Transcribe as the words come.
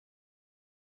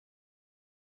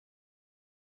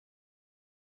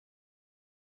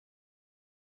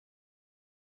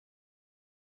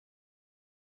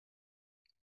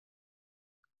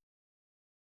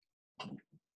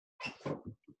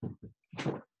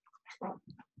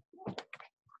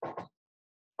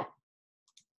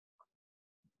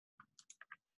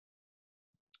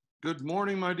Good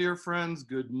morning, my dear friends.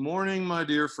 Good morning, my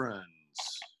dear friends.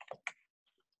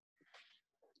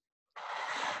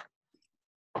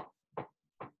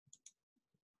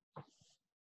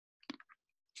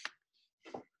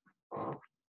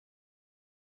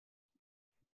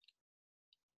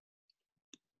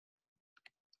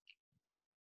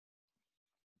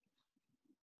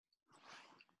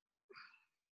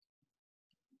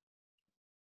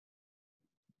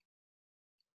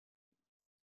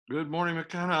 Good morning,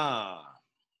 McKenna.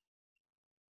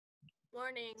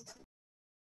 Morning.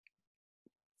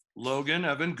 Logan,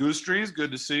 Evan, Goose Trees,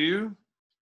 good to see you.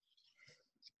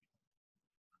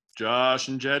 Josh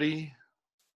and Jetty.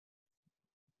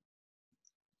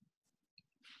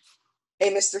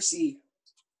 Hey, Mr. C.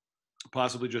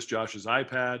 Possibly just Josh's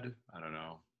iPad. I don't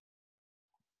know.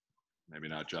 Maybe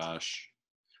not Josh.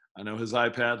 I know his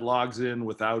iPad logs in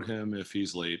without him if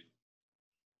he's late.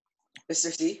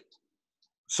 Mr. C.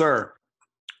 Sir.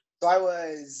 So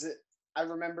I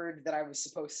remembered that I was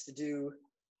supposed to do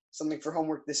something for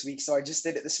homework this week, so I just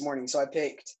did it this morning. So I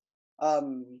picked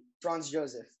Franz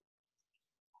Joseph.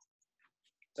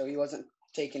 So he wasn't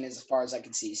taken as far as I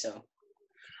could see. So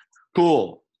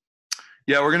Cool.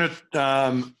 Yeah, we're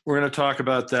gonna talk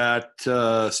about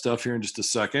that stuff here in just a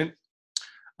second.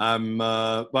 I'm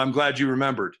glad you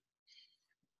remembered.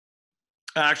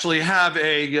 I actually have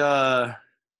a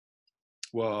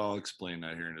well, I'll explain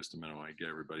that here in just a minute when I get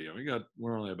everybody on.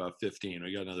 We're only about 15.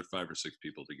 We got another 5 or 6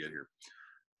 people to get here.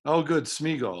 Oh, good.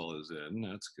 Smeagol is in.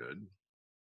 That's good.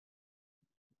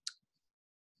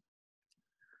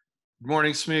 Good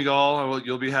morning, Smeagol.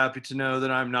 You'll be happy to know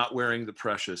that I'm not wearing the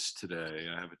Precious today.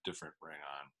 I have a different ring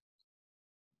on.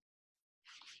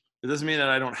 It doesn't mean that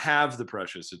I don't have the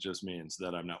Precious. It just means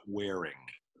that I'm not wearing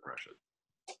the Precious.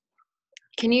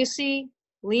 Can you see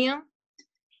Liam?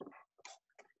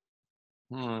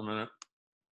 Hold on a minute.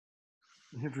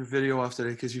 You have your video off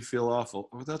today because you feel awful.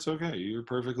 Oh, that's okay. You're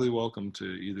perfectly welcome to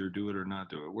either do it or not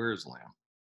do it. Where is Liam?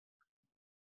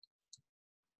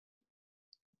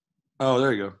 Oh,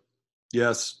 there you go.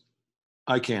 Yes,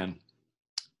 I can.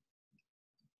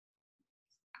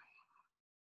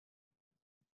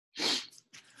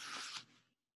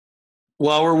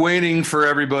 While we're waiting for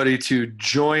everybody to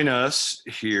join us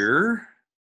here.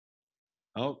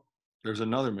 Oh, there's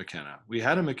another McKenna. We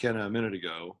had a McKenna a minute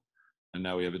ago, and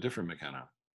now we have a different McKenna.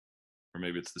 Or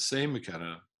maybe it's the same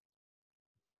McKenna,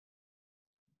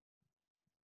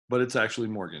 but it's actually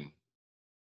Morgan.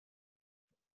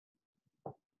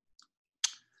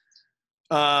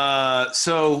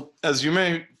 So as you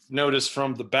may notice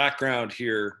from the background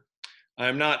here,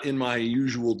 I'm not in my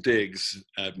usual digs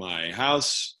at my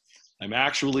house. I'm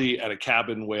actually at a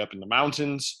cabin way up in the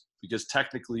mountains because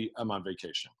technically I'm on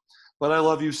vacation. But I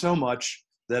love you so much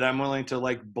that I'm willing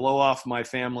to blow off my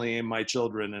family and my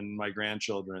children and my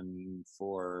grandchildren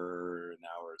for an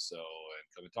hour or so and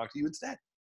come and talk to you instead.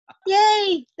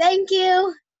 Yay! Thank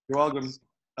you. You're welcome.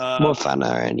 More fun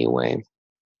anyway.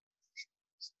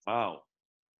 Wow.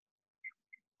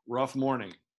 Rough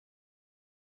morning.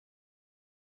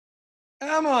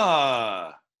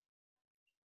 Emma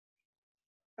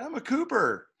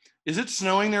Cooper. Is it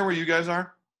snowing there where you guys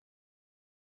are?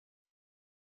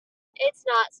 It's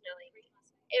not snowing.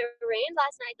 It rained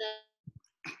last night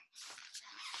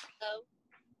though.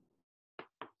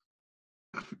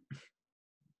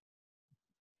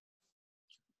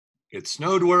 It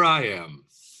snowed where I am.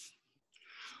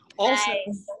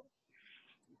 Nice.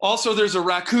 Also, there's a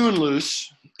raccoon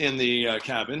loose in the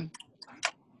cabin.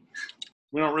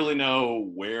 We don't really know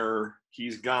where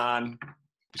he's gone.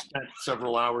 We spent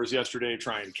several hours yesterday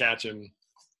trying to catch him.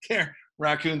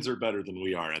 Raccoons are better than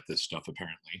we are at this stuff,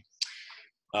 apparently.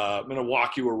 I'm going to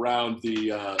walk you around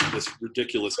this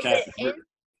ridiculous cabin. Is it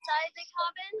inside the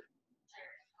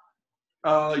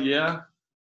cabin? Yeah.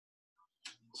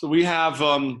 So we have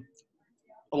a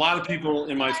lot of people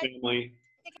in my family,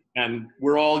 and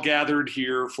we're all gathered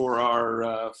here for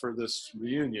our for this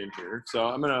reunion here. So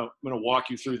I'm gonna walk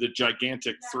you through the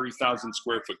gigantic 3,000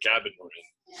 square foot cabin we're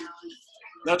in.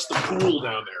 That's the pool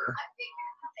down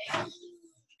there.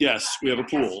 Yes, we have a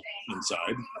pool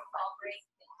inside.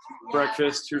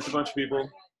 Breakfast. Here's a bunch of people.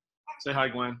 Say hi,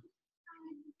 Gwen.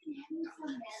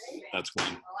 That's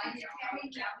Gwen.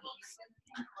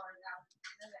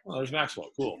 Oh, there's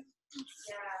Maxwell. Cool.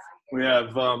 We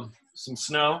have some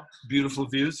snow. Beautiful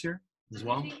views here as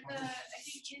well.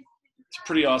 It's a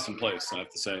pretty awesome place, I have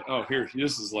to say. Oh, here.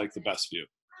 This is like the best view.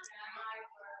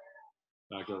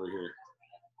 Back over here.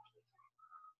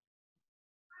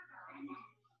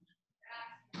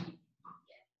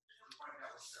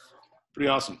 Pretty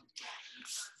awesome.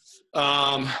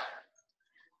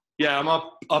 Yeah, I'm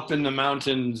up in the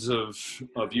mountains of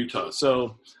Utah.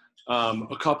 So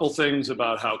a couple things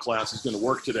about how class is going to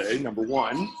work today. Number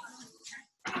one,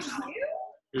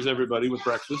 here's everybody with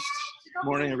breakfast.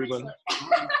 Morning, everybody.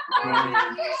 Morning.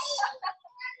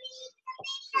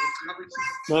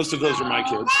 Most of those are my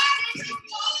kids.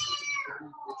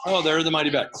 Oh, they're the Mighty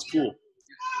Becks. Cool.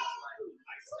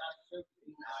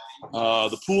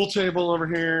 The pool table over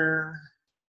here.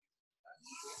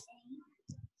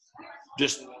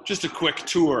 Just a quick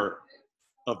tour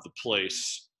of the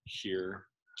place here.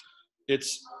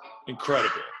 It's incredible.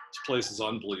 This place is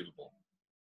unbelievable.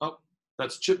 Oh,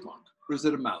 that's Chipmunk. Or is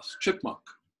it a mouse? Chipmunk.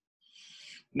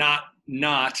 Not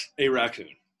a raccoon.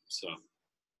 So,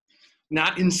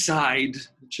 not inside.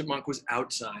 The chipmunk was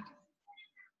outside.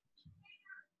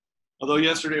 Although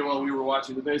yesterday while we were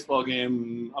watching the baseball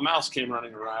game, a mouse came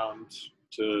running around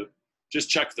to just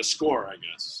check the score, I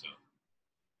guess. So.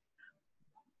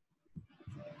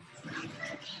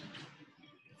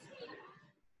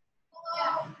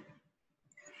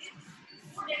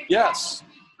 Yes,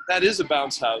 that is a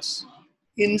bounce house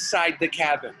inside the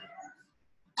cabin.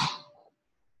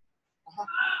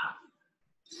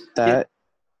 That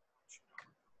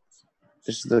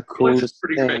is the coolest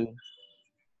pretty great. thing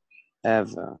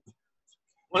ever.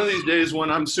 One of these days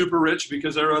when I'm super rich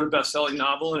because I wrote a best-selling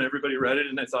novel and everybody read it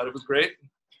and I thought it was great,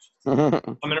 I'm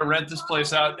going to rent this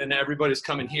place out and everybody's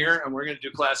coming here and we're going to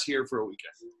do class here for a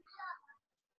weekend.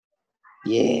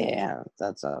 Yeah,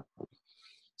 that's up.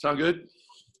 Sound good?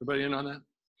 Everybody in on that?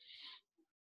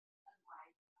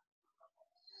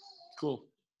 Cool.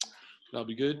 That'll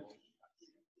be good.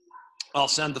 I'll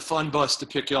send the fun bus to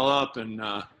pick y'all up and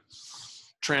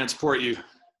transport you.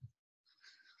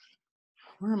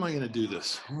 Where am I going to do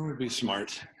this? Where would be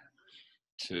smart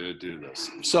to do this?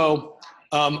 So,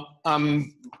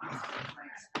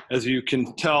 as you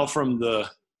can tell from the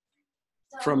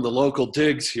local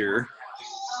digs here,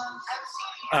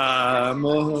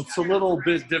 it's a little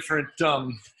bit different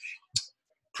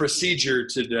procedure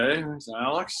today. There's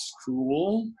Alex.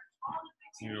 Cool.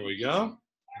 Here we go.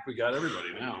 We got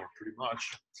everybody now, pretty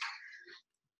much.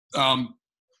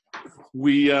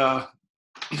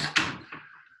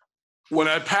 When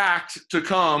I packed to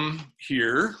come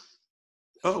here,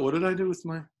 oh, what did I do with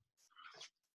my,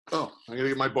 oh, I gotta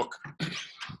get my book.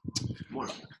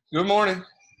 Morning. Good morning.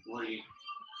 Morning.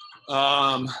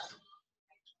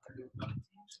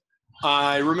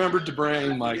 I remembered to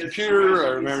bring my computer. I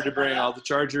remembered to bring all the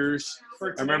chargers.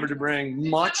 I remembered to bring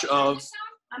much of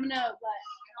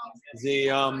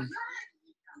the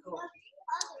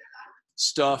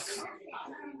stuff.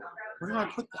 Where did I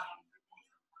put that?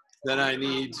 That I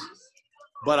need,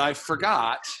 but I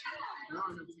forgot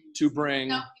to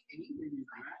bring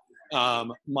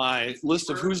my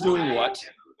list of who's doing what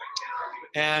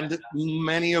and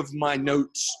many of my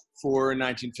notes for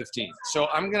 1915. So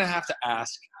I'm going to have to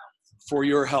ask for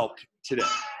your help today.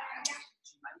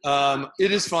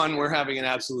 It is fun. We're having an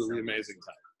absolutely amazing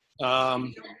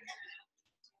time.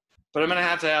 But I'm going to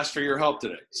have to ask for your help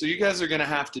today. So you guys are going to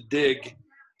have to dig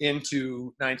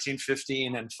into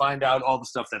 1915 and find out all the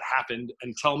stuff that happened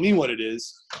and tell me what it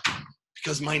is,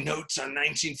 because my notes on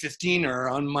 1915 are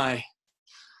on my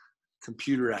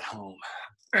computer at home.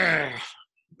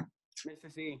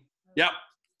 Mr. C. Yep.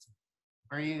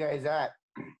 Where are you guys at?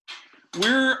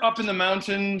 We're up in the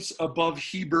mountains above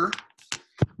Heber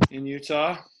in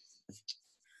Utah.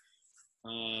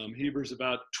 Heber's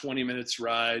about 20 minutes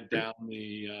ride down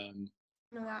the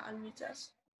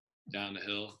down the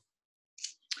hill.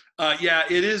 Yeah,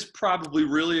 it is probably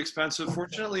really expensive.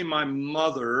 Fortunately, my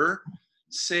mother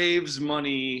saves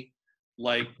money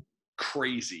like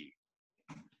crazy.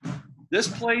 This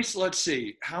place, let's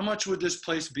see, how much would this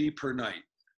place be per night?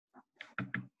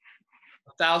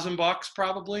 $1,000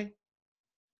 probably.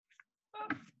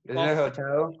 Is it a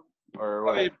hotel or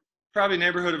what? Probably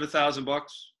neighborhood of $1,000.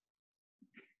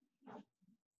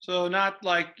 So not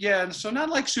like, yeah, so not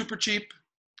like super cheap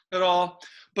at all.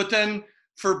 But then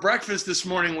for breakfast this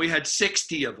morning, we had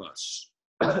 60 of us.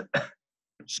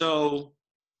 So,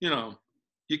 you know,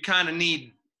 you kind of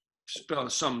need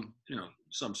some, you know,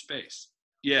 some space.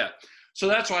 Yeah. So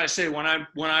that's why I say when I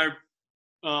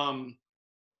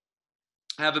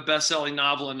have a best-selling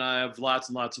novel and I have lots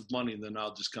and lots of money, then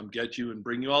I'll just come get you and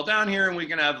bring you all down here and we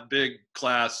can have a big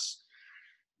class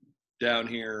down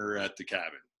here at the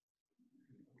cabin.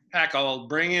 Heck, I'll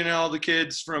bring in all the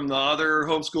kids from the other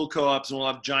homeschool co-ops and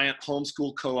we'll have giant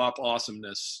homeschool co-op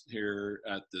awesomeness here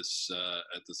at this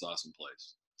awesome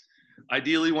place.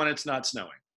 Ideally when it's not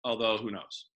snowing, although who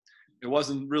knows. It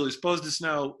wasn't really supposed to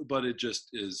snow, but it just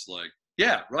is like,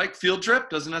 yeah, right? Field trip,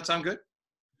 doesn't that sound good?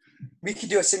 We could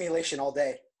do a simulation all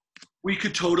day. We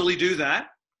could totally do that.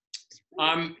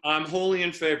 I'm wholly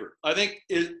in favor. I think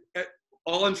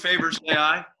all in favor say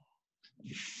aye.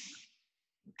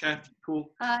 Okay,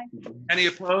 cool. Aye. Any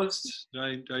opposed? Do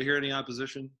I hear any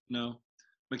opposition? No.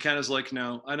 McKenna's like,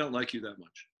 no, I don't like you that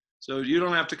much. So you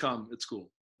don't have to come. It's cool.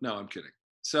 No, I'm kidding.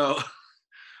 So,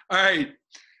 all right.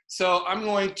 So I'm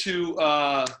going to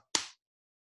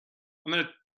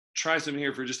try something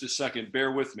here for just a second.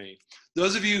 Bear with me.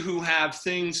 Those of you who have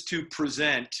things to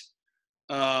present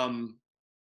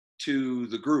to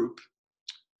the group,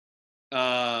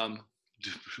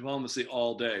 diplomacy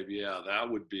all day. Yeah, that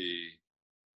would be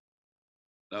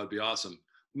awesome.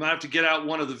 I'm gonna have to get out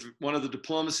one of the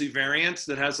diplomacy variants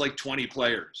that has like 20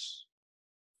 players.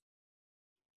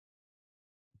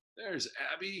 There's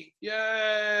Abby.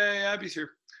 Yay, Abby's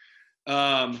here.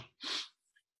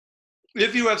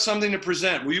 If you have something to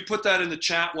present, will you put that in the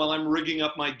chat while I'm rigging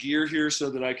up my gear here so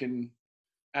that I can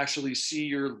actually see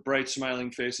your bright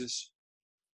smiling faces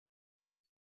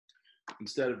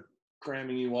instead of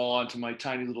cramming you all onto my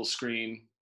tiny little screen.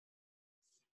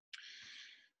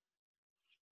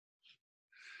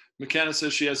 McKenna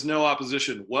says she has no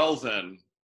opposition. Well then,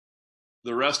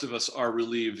 the rest of us are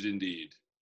relieved indeed.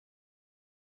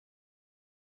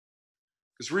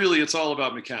 Because really, it's all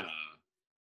about McKenna.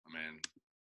 I mean,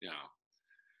 you know.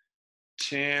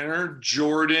 Tanner,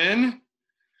 Jordan.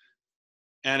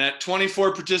 And at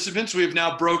 24 participants, we have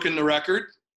now broken the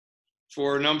record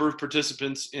for a number of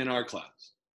participants in our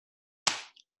class.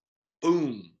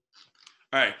 Boom.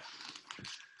 All right.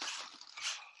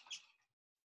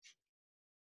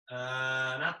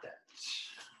 Not that.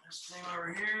 This thing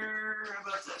over here. How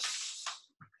about this?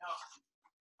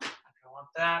 No. I want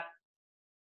that.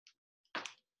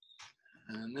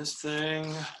 And this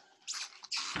thing.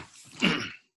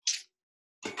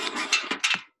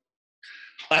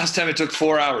 Last time it took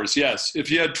 4 hours. Yes. If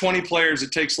you had 20 players,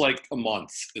 it takes like a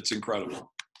month. It's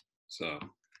incredible. So,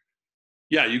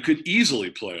 yeah, you could easily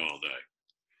play all day.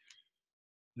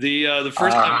 The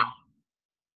first time.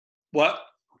 What?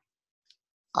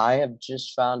 I have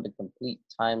just found a complete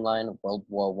timeline of World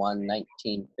War I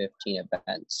 1915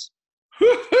 events.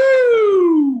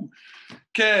 Woohoo!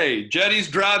 Okay, Jetty's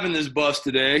driving this bus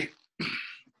today.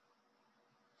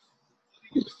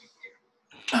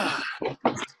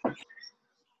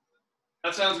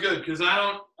 That sounds good because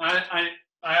I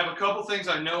have a couple things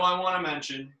I know I want to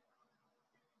mention,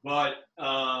 but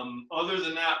other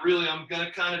than that, really, I'm going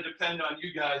to kind of depend on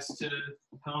you guys to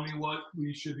tell me what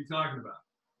we should be talking about.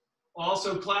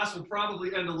 Also, class will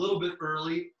probably end a little bit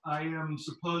early. I am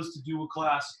supposed to do a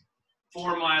class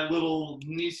for my little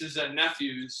nieces and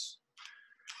nephews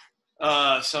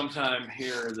sometime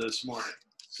here this morning.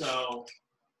 So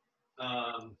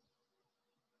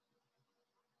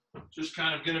just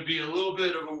kind of going to be a little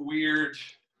bit of a weird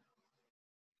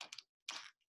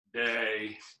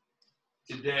day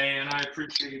today, and I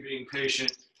appreciate you being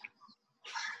patient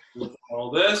with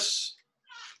all this.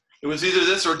 It was either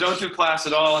this or don't do class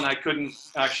at all, and I couldn't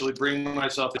actually bring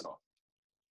myself to.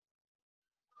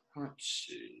 Let's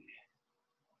see.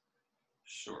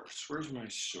 Source. Where's my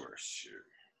source here?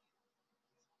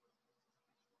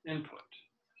 Input.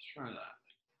 Let's try that.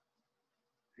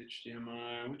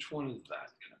 HDMI. Which one is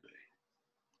that going to be?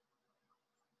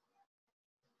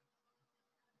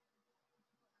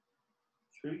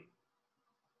 Three?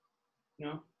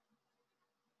 No?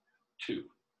 Two.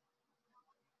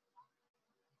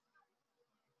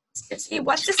 See,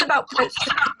 what's this about?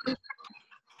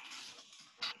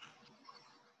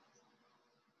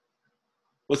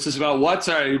 What's this about what?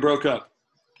 Sorry, you broke up.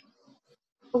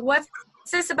 What's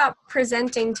this about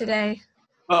presenting today?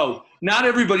 Oh, not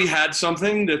everybody had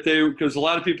something that because a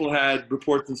lot of people had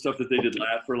reports and stuff that they did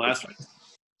last week.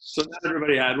 So not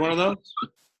everybody had one of those.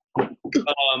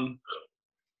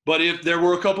 But if there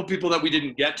were a couple people that we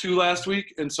didn't get to last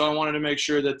week, and so I wanted to make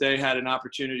sure that they had an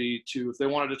opportunity to, if they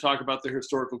wanted to talk about their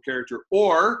historical character,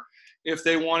 or if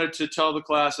they wanted to tell the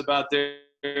class about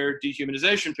their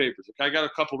dehumanization papers. I got a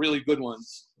couple really good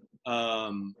ones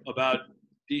about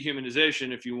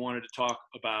dehumanization if you wanted to talk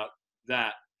about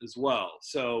that as well.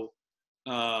 So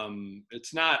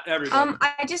it's not everybody.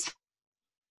 I just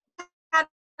had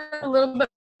a little bit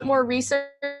more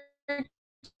research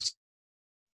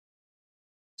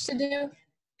to do.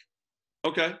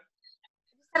 Okay.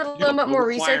 I had a little bit more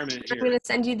research. I'm going to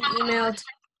send you the email.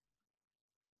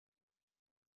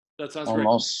 That sounds great.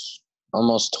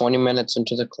 Almost 20 minutes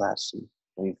into the class, and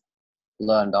we've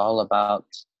learned all about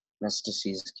Mr.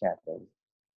 C's cabin.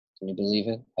 Can you believe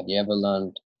it? Have you ever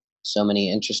learned so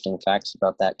many interesting facts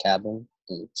about that cabin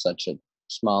in such a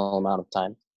small amount of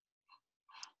time?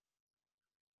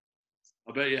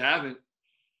 I bet you haven't.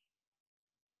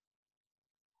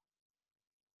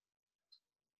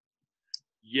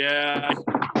 Yeah,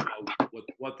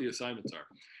 what the assignments are.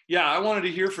 Yeah, I wanted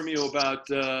to hear from you about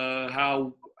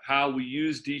how we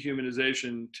use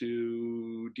dehumanization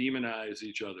to demonize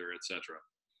each other, etc.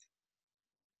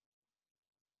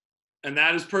 And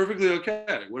that is perfectly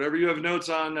okay. Whatever you have notes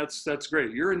on, that's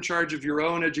great. You're in charge of your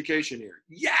own education here.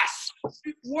 Yes,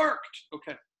 it worked.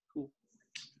 Okay, cool.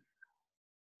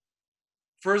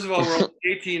 First of all, we're only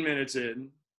 18 minutes in.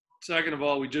 Second of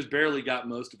all, we just barely got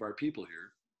most of our people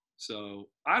here. So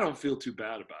I don't feel too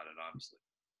bad about it, honestly.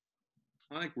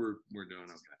 I think we're doing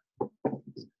okay.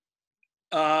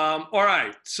 All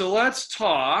right, so let's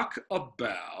talk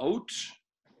about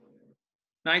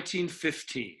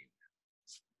 1915.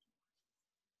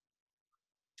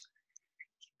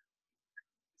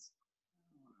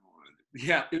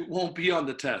 Yeah, it won't be on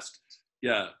the test.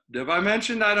 Yeah, have I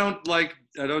mentioned I don't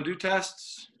do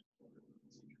tests?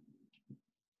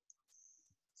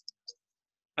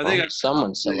 I think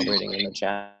someone's celebrating in the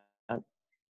chat.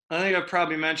 I think I've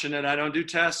probably mentioned that I don't do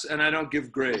tests and I don't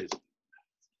give grades.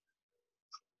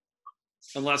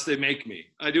 Unless they make me.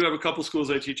 I do have a couple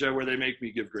schools I teach at where they make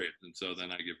me give grades, and so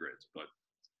then I give grades. But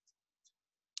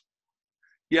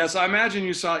yes, I imagine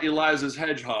you saw Eliza's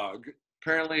Hedgehog.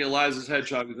 Apparently, Eliza's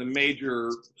Hedgehog is a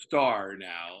major star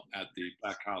now at the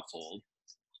Black household.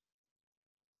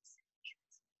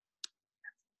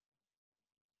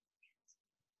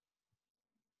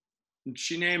 And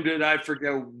she named it, I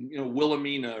forget,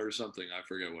 Wilhelmina or something. I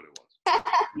forget what it was.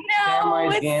 No,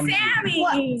 Samwise it's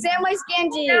Gamgee. Sammy. Samwise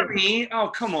Gamgee. Sammy? Oh,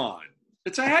 come on.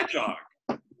 It's a hedgehog.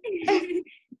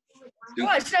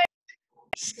 What,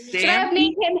 should I have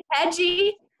named him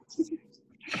Hedgie?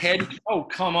 Oh,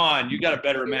 come on. You got a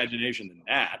better imagination than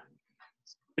that.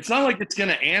 It's not like it's going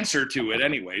to answer to it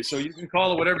anyway, so you can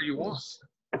call it whatever you want.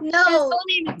 No. His full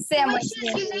name is Samwise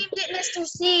You Gamgee. named it Mr.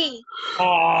 C.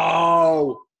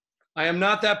 Oh, I am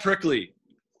not that prickly.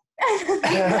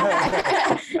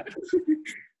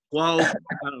 Well, I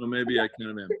don't know. Maybe I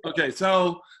kind of am. Okay,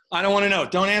 so I don't want to know.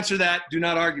 Don't answer that. Do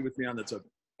not argue with me on that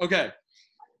subject. Okay.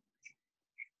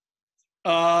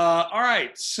 All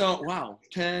right. So, wow,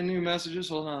 10 new messages.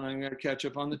 Hold on. I'm going to catch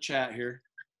up on the chat here.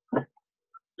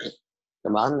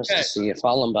 Come on, Mr. C, you're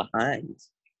falling behind.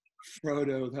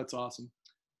 Frodo, that's awesome.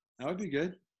 That would be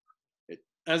good.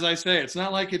 As I say, it's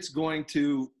not like it's going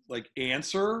to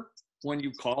answer when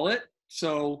you call it.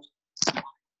 So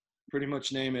pretty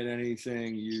much name it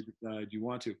anything you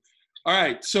want to. All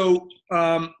right, so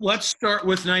let's start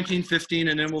with 1915,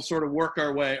 and then we'll sort of work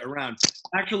our way around.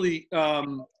 Actually, I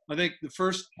think the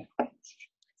first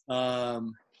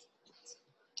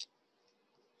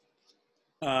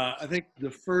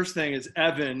thing is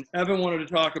Evan. Evan wanted to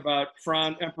talk about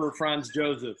Emperor Franz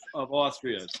Joseph of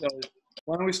Austria. So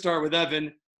why don't we start with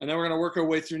Evan, and then we're going to work our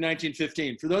way through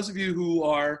 1915. For those of you who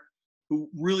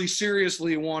really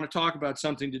seriously want to talk about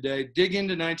something today, dig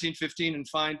into 1915 and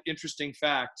find interesting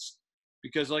facts,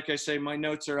 because like I say, my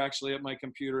notes are actually at my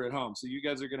computer at home. So you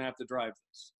guys are going to have to drive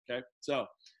this, okay? So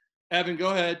Evan,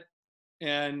 go ahead.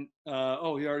 And,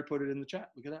 oh, he already put it in the chat.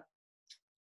 Look at that.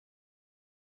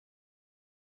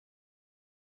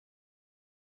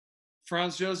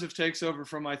 Franz Joseph takes over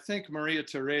from, I think, Maria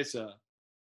Theresa.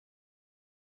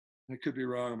 I could be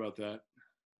wrong about that.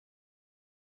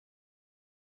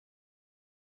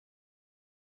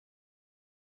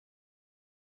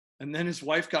 And then his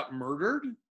wife got murdered?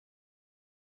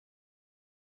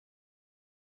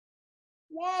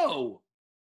 Whoa.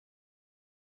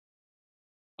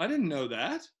 I didn't know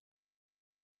that.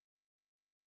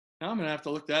 Now I'm going to have to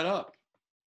look that up.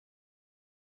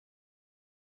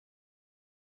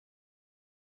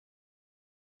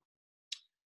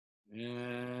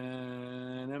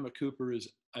 And Emma Cooper is,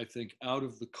 I think, out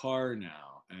of the car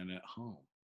now and at home.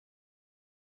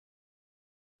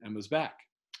 Emma's back.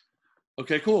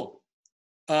 Okay, cool.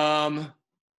 Well,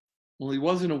 he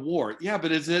was in a war. Yeah,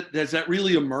 but is that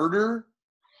really a murder?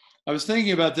 I was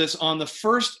thinking about this on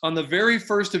the very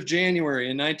 1st of January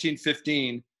in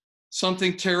 1915,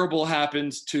 something terrible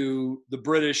happens to the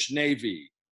British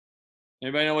Navy.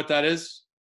 Anybody know what that is?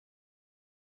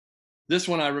 This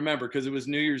one I remember because it was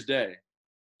New Year's Day.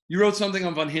 You wrote something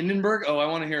on von Hindenburg? Oh, I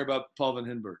want to hear about Paul von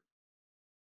Hindenburg.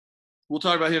 We'll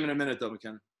talk about him in a minute, though,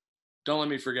 McKenna. Don't let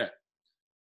me forget.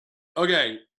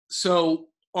 Okay, so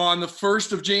on the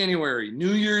 1st of January,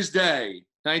 New Year's Day,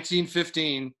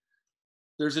 1915,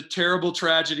 there's a terrible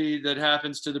tragedy that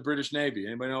happens to the British Navy.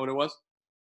 Anybody know what it was?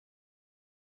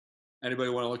 Anybody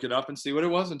want to look it up and see what it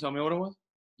was and tell me what it was?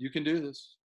 You can do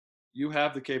this. You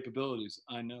have the capabilities.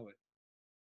 I know it.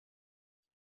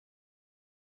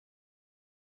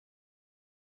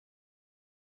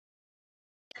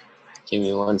 Give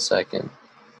me 1 second.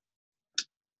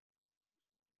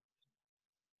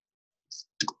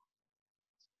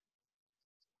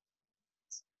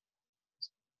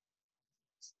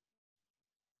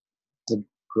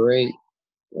 Great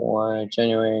War,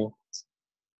 January.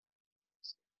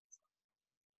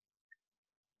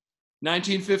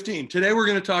 1915. Today we're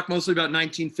going to talk mostly about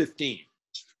 1915.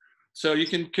 So you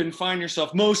can confine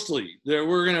yourself mostly. There,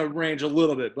 we're going to range a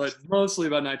little bit, but mostly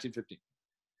about 1915.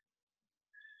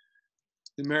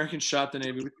 The Americans shot the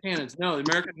Navy with cannons. No, the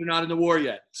Americans are not in the war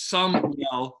yet. Some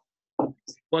will,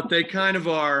 but they kind of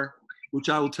are, which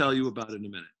I will tell you about in a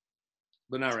minute,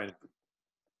 but not right now.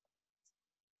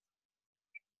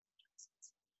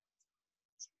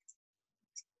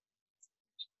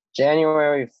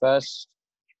 January 1st,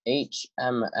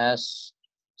 HMS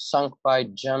sunk by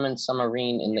German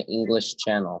submarine in the English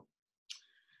Channel.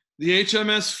 The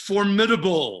HMS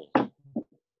Formidable,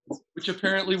 which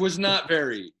apparently was not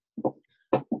very,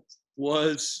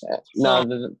 was No,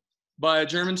 sunk by a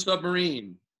German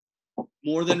submarine.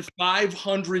 More than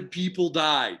 500 people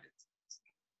died.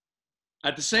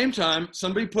 At the same time,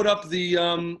 somebody put up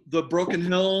the Broken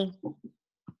Hill,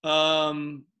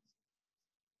 the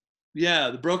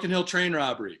Broken Hill train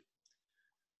robbery.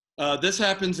 This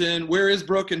happens in, where is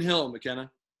Broken Hill, McKenna?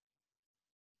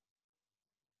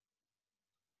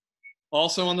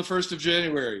 Also on the 1st of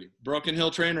January, Broken Hill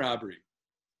train robbery.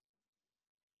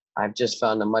 I've just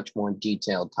found a much more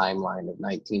detailed timeline of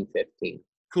 1915.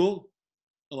 Cool.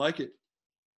 I like it.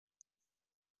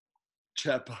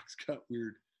 Chat box got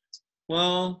weird.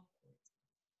 Well,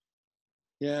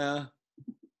 yeah.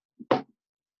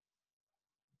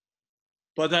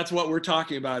 But that's what we're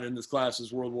talking about in this class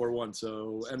is World War I,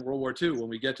 so, and World War II when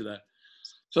we get to that.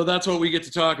 So that's what we get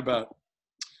to talk about.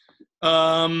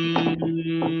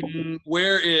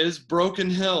 Where is Broken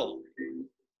Hill?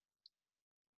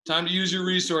 Time to use your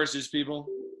resources, people.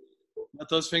 Let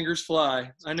those fingers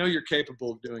fly. I know you're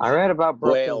capable of doing it. I read about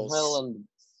Broken Wales. Hill and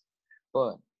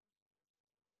but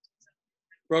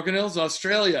Broken Hill's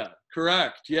Australia.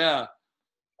 Correct. Yeah.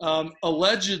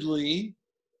 Allegedly,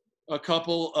 a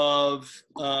couple of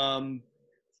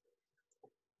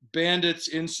bandits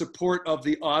in support of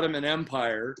the Ottoman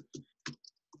Empire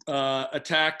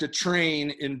attacked a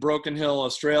train in Broken Hill,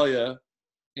 Australia,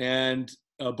 and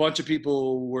a bunch of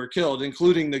people were killed,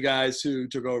 including the guys who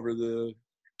took over the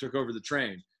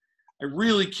train. I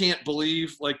really can't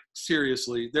believe, like,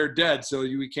 seriously, they're dead, so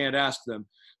we can't ask them.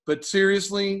 But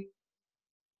seriously,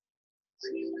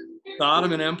 the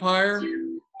Ottoman Empire? Do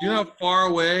you know how far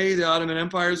away the Ottoman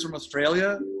Empire is from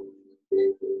Australia?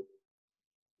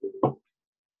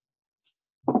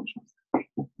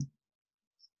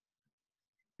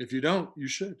 If you don't, you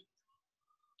should.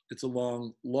 It's a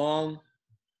long, long,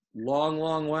 long,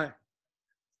 long way.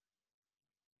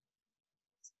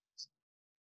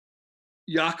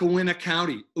 Yakawina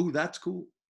County. Ooh, that's cool.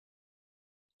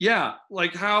 Yeah,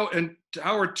 like how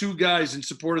are two guys in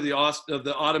support of the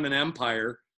Ottoman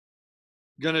Empire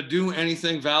gonna do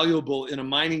anything valuable in a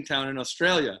mining town in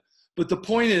Australia? But the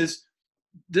point is,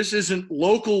 this isn't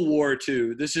local War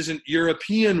II. This isn't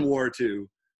European War II.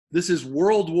 This is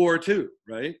World War II,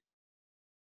 right?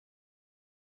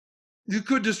 You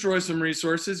could destroy some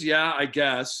resources, yeah, I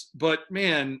guess. But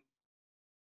man,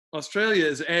 Australia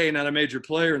is A, not a major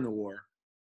player in the war.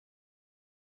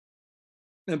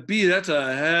 And B, that's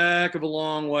a heck of a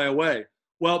long way away.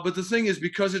 Well, but the thing is,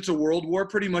 because it's a world war,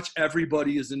 pretty much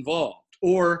everybody is involved,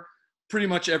 or pretty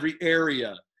much every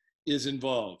area is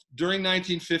involved. During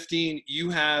 1915,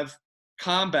 you have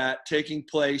combat taking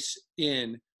place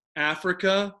in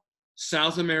Africa,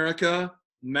 South America,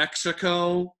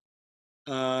 Mexico,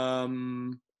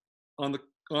 on the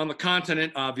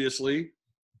continent, obviously,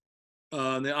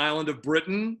 on the island of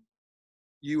Britain.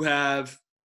 You have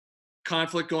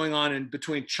conflict going on in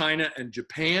between China and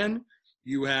Japan.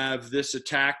 You have this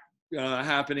attack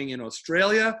happening in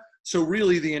Australia. So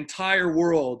really, the entire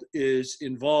world is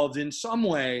involved in some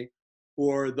way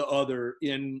or the other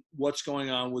in what's going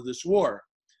on with this war.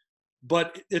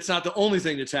 But it's not the only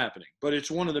thing that's happening. But it's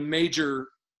one of the major,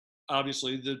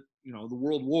 obviously, the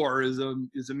World War is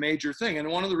a major thing. And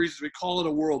one of the reasons we call it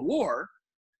a world war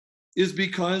is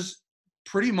because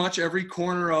pretty much every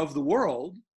corner of the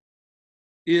world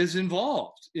is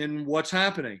involved in what's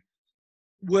happening,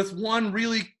 with one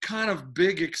really kind of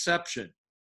big exception.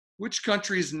 Which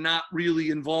country is not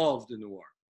really involved in the war?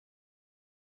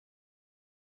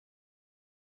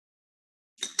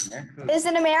 Is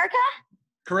it America?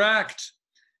 Correct.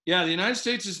 Yeah, the United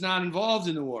States is not involved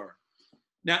in the war.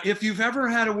 Now, if you've ever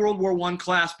had a World War I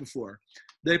class before,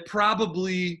 they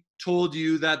probably told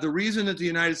you that the reason that the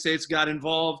United States got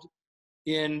involved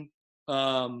in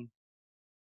World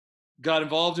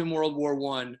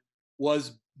War I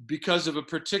was because of a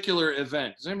particular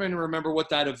event. Does anybody remember what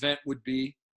that event would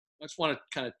be? I just want to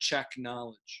kind of check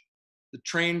knowledge. The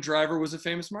train driver was a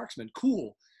famous marksman.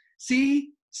 Cool.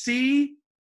 See?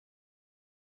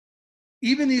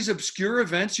 Even these obscure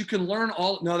events, you can learn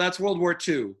all. No, that's World War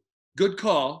II. Good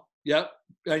call. Yep,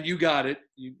 you got it.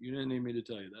 You didn't need me to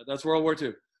tell you that. That's World War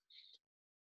II.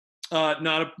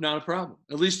 Not a problem.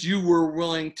 At least you were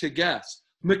willing to guess.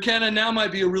 McKenna, now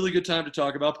might be a really good time to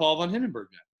talk about Paul von Hindenburg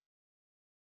now.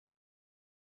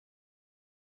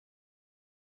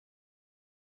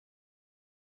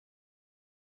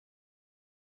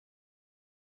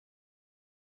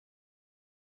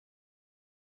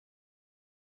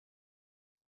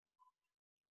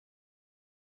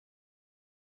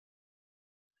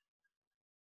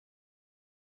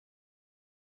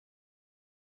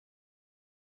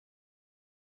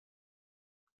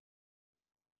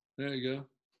 There you go.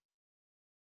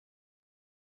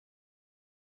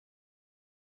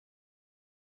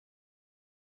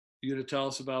 You gonna tell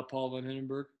us about Paul von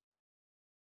Hindenburg?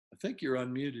 I think you're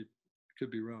unmuted.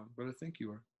 Could be wrong, but I think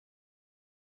you are.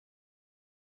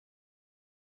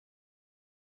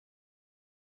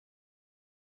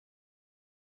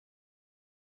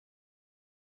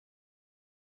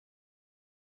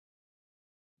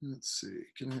 Let's see.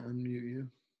 Can I unmute you?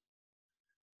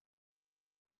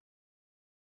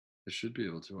 I should be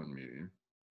able to unmute you.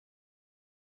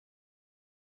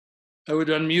 I would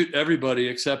unmute everybody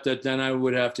except that then I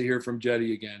would have to hear from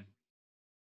Jetty again.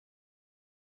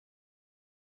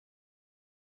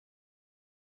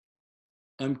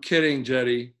 I'm kidding,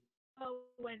 Jetty. Oh,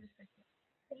 wait a second.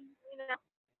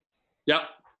 Yep.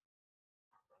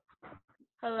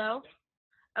 Hello?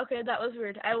 Okay, that was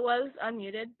weird. I was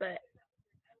unmuted, but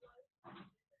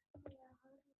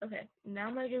okay,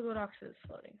 now my Google Docs is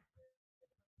floating.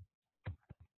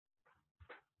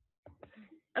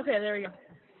 Okay, there we go.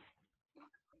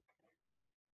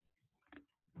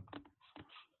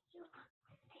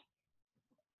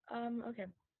 Okay.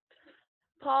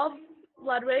 Paul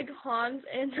Ludwig Hans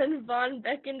Anton von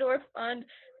Beckendorf und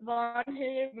von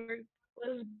Hindenburg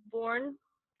was born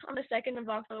on the 2nd of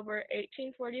October,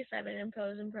 1847 in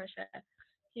Posen, Prussia.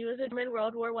 He was a German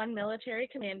World War I military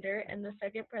commander and the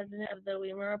second president of the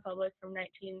Weimar Republic from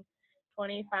 1925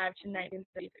 to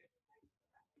 1933.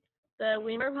 The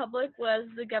Weimar Republic was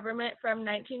the government from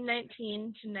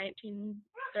 1919 to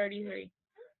 1933.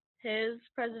 His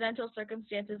presidential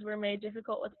circumstances were made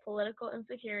difficult with political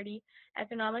insecurity,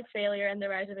 economic failure, and the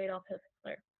rise of Adolf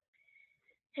Hitler.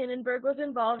 Hindenburg was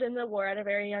involved in the war at a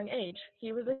very young age.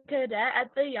 He was a cadet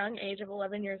at the young age of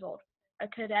 11 years old. A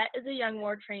cadet is a young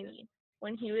war trainee.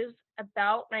 When he was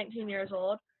about 19 years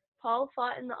old, Paul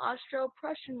fought in the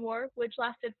Austro-Prussian War, which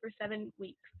lasted for 7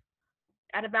 weeks.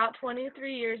 At about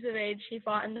 23 years of age, he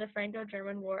fought in the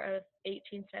Franco-German War of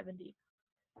 1870.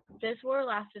 This war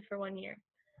lasted for 1 year.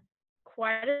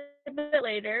 Quite a bit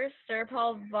later, Sir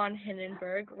Paul von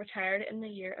Hindenburg retired in the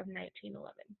year of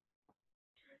 1911.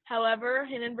 However,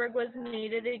 Hindenburg was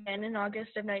needed again in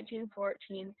August of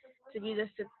 1914 to be the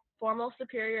formal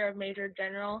superior of Major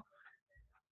General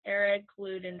Erich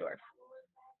Ludendorff.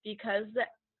 Because the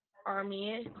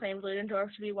army claimed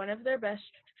Ludendorff to be one of their best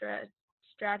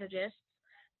strategists,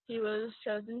 he was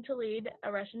chosen to lead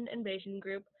a Russian invasion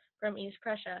group from East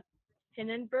Prussia.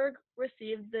 Hindenburg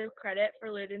received the credit for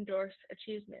Ludendorff's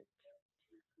achievements.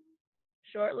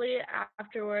 Shortly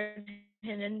afterward,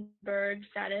 Hindenburg's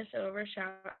status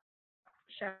overshadowed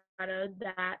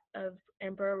that of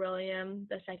Emperor William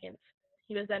II.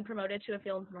 He was then promoted to a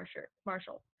field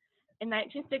marshal. In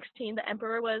 1916, the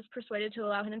emperor was persuaded to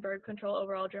allow Hindenburg control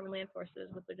over all German land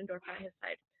forces with Ludendorff at his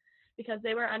side. Because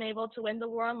they were unable to win the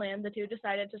war on land, the two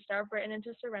decided to starve Britain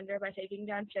into surrender by taking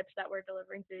down ships that were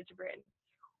delivering food to Britain.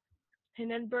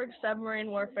 Hindenburg's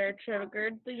submarine warfare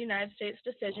triggered the United States'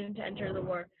 decision to enter the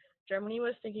war. Germany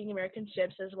was sinking American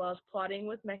ships as well as plotting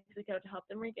with Mexico to help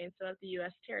them regain some of the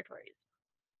U.S. territories.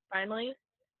 Finally,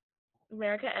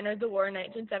 America entered the war in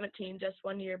 1917, just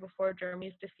 1 year before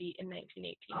Germany's defeat in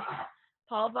 1918.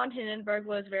 Paul von Hindenburg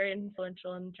was very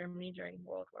influential in Germany during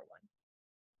World War I.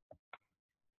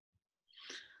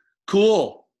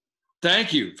 Cool.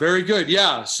 Thank you. Very good.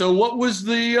 Yeah. So what was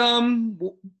the,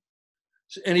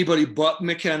 anybody but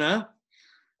McKenna,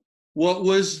 what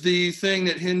was the thing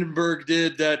that Hindenburg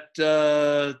did that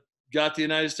got the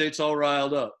United States all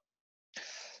riled up?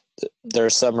 Their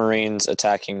submarines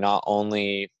attacking not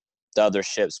only the other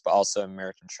ships, but also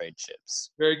American trade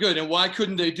ships. Very good. And why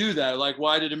couldn't they do that? Like,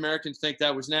 why did Americans think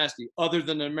that was nasty, other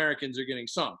than the Americans are getting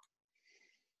sunk?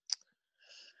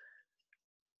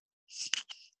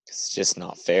 It's just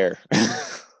not fair.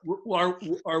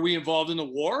 Are we involved in the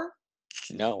war?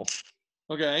 No.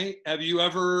 Okay. Have you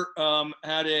ever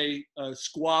had a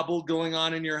squabble going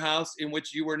on in your house in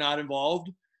which you were not involved?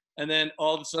 and then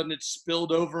all of a sudden it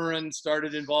spilled over and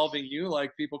started involving you,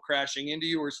 like people crashing into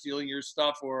you or stealing your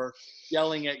stuff or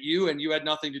yelling at you, and you had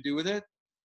nothing to do with it?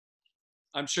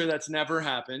 I'm sure that's never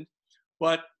happened.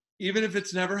 But even if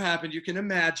it's never happened, you can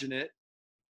imagine it.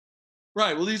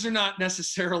 Right. Well, these are not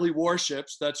necessarily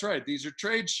warships. That's right. These are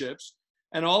trade ships.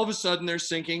 And all of a sudden they're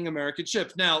sinking American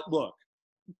ships. Now, look,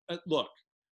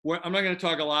 I'm not going to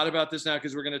talk a lot about this now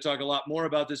because we're going to talk a lot more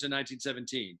about this in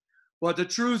 1917. But the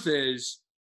truth is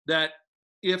that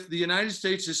if the United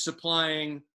States is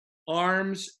supplying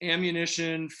arms,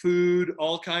 ammunition, food,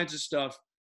 all kinds of stuff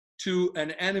to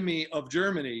an enemy of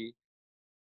Germany,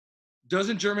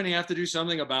 doesn't Germany have to do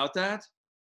something about that?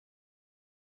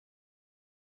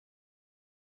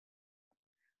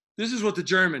 This is what the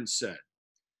Germans said.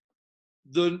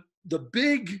 The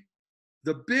big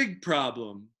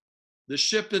problem, the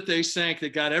ship that they sank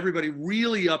that got everybody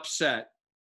really upset.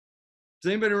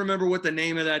 Does anybody remember what the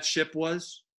name of that ship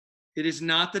was? It is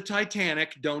not the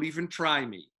Titanic. Don't even try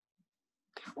me.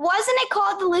 Wasn't it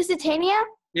called the Lusitania?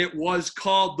 It was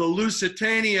called the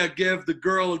Lusitania. Give the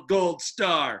girl a gold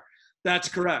star. That's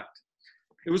correct.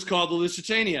 It was called the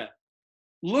Lusitania.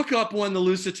 Look up when the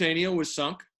Lusitania was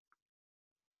sunk.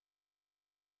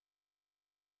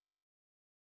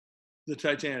 The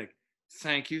Titanic.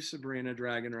 Thank you, Sabrina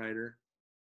Dragon Rider.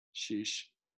 Sheesh.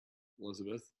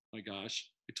 Elizabeth. My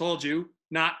gosh. I told you,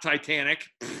 not Titanic.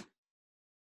 Pfft.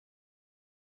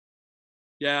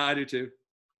 Yeah, I do too.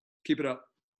 Keep it up.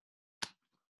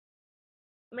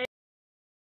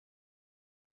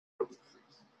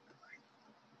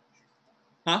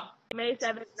 Huh? May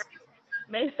 7th,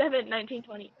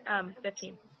 1920,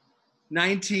 15.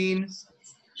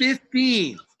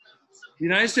 1915. The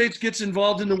United States gets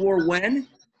involved in the war when?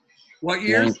 What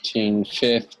year?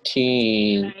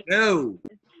 1915. No.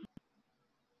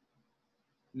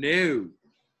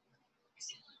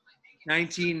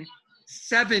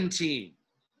 1917.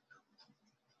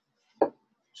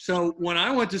 So when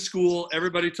I went to school,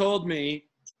 everybody told me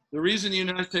the reason the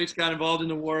United States got involved in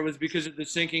the war was because of the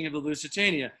sinking of the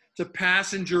Lusitania. It's a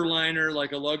passenger liner,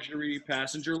 like a luxury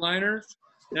passenger liner,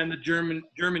 and the German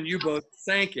U-boat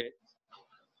sank it.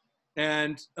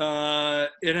 And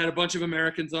it had a bunch of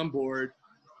Americans on board.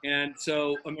 And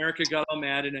so America got all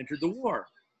mad and entered the war.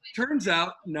 Turns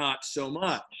out, not so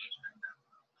much.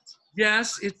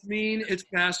 Yes, it's mean, it's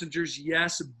passengers,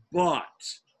 yes, but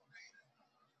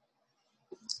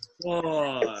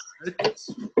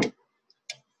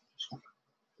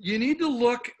you need to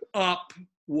look up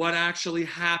what actually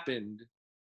happened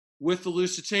with the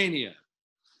Lusitania.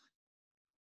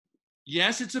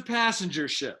 Yes, it's a passenger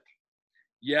ship.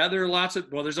 Yeah, there are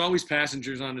there's always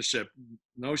passengers on the ship.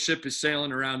 No ship is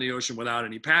sailing around the ocean without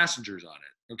any passengers on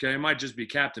it. Okay, it might just be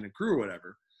captain and crew or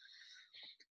whatever.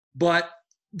 But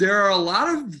there are a lot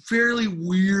of fairly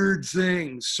weird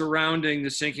things surrounding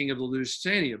the sinking of the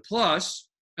Lusitania. Plus,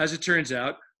 as it turns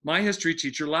out, my history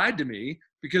teacher lied to me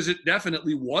because it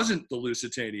definitely wasn't the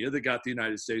Lusitania that got the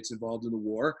United States involved in the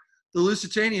war. The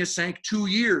Lusitania sank 2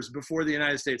 years before the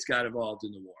United States got involved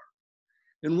in the war.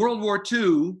 In World War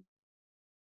II,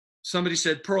 somebody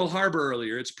said Pearl Harbor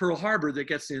earlier. It's Pearl Harbor that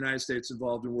gets the United States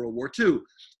involved in World War II.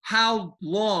 How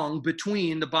long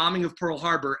between the bombing of Pearl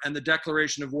Harbor and the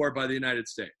declaration of war by the United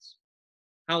States?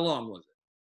 How long was it?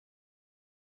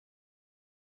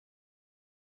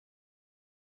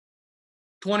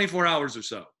 24 hours or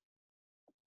so.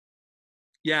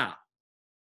 Yeah.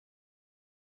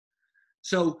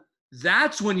 So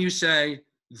that's when you say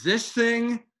this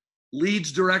thing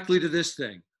leads directly to this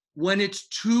thing. When it's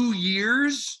 2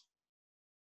 years,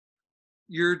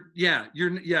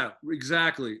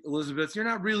 exactly, Elizabeth. You're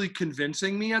not really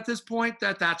convincing me at this point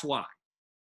that that's why.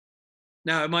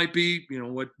 Now, it might be,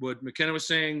 what McKenna was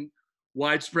saying,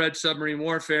 widespread submarine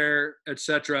warfare,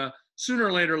 etc. Sooner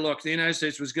or later, look, the United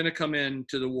States was going to come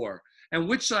into the war. And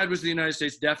which side was the United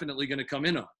States definitely going to come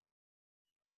in on?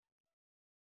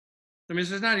 I mean,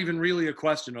 there's not even really a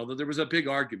question, although there was a big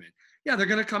argument. Yeah, they're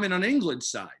going to come in on England's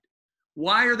side.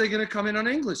 Why are they going to come in on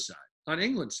England's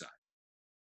side?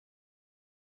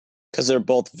 Because they're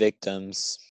both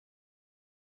victims.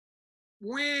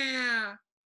 Yeah,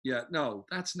 no,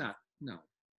 that's not, no.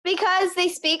 Because they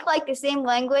speak like the same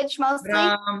language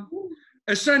mostly?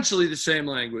 Essentially the same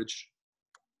language.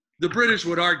 The British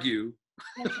would argue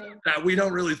that we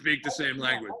don't really speak the same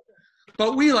language,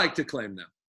 but we like to claim them.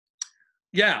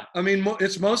 Yeah, I mean,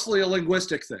 it's mostly a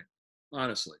linguistic thing,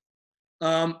 honestly.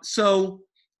 So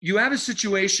you have a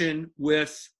situation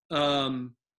with the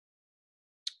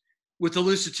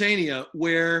Lusitania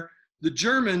where the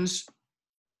Germans,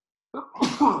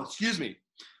 excuse me,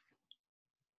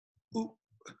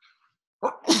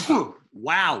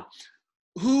 wow,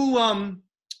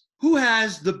 who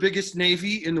has the biggest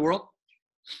navy in the world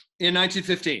in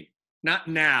 1915? Not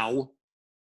now.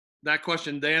 That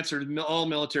question, the answer to all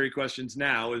military questions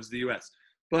now is the U.S.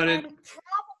 But it,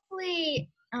 Probably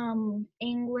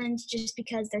England, just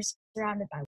because they're surrounded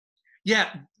by. yeah,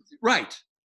 right.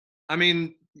 I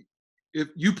mean, if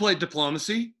you played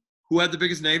diplomacy, who had the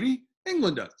biggest navy?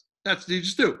 England does. That's you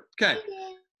just do. Okay.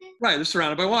 Right, they're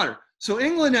surrounded by water. So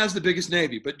England has the biggest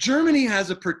navy, but Germany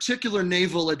has a particular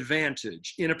naval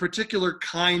advantage in a particular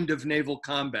kind of naval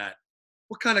combat.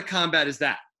 What kind of combat is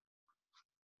that?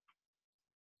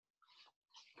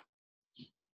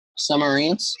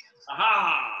 Submarines?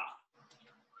 Aha!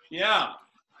 Yeah.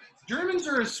 Germans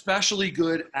are especially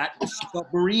good at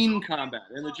submarine combat,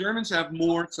 and the Germans have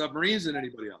more submarines than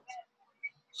anybody else.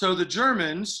 So the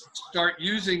Germans start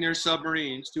using their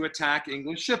submarines to attack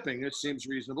English shipping. It seems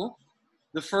reasonable.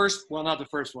 The first, well, not the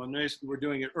first one. They were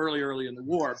doing it early in the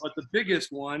war, but the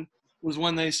biggest one was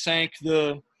when they sank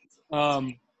the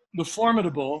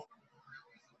Formidable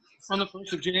on the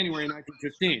 1st of January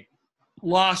 1915.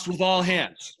 Lost with all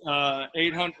hands.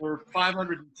 800 or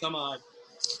 500 and some odd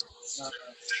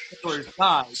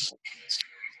died.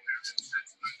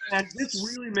 And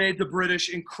this really made the British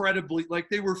incredibly, like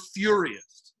they were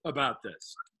furious about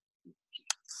this.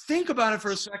 Think about it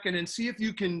for a second and see if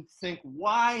you can think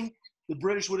why the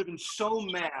British would have been so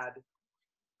mad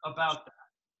about that.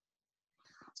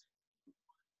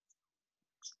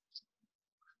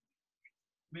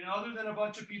 I mean, other than a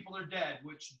bunch of people are dead,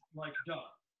 which, like, duh.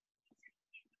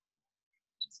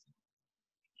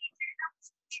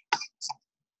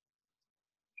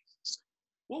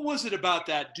 What was it about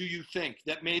that, do you think,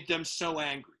 that made them so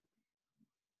angry?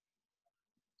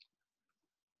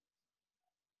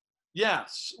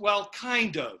 Yes, well,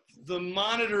 kind of. The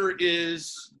Monitor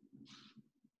is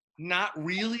not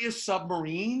really a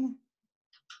submarine,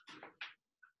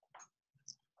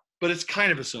 but it's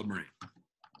kind of a submarine.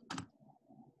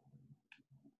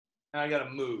 I gotta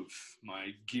move my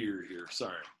gear here,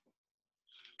 sorry.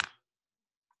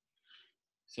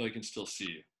 So I can still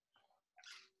see you.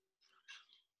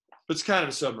 But it's kind of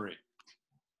a submarine.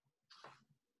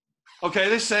 Okay,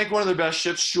 they sank one of their best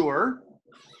ships, sure.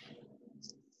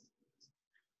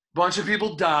 Bunch of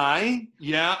people die,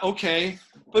 yeah, okay.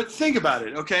 But think about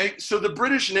it, okay? So the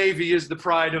British Navy is the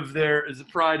pride of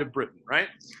Britain, right?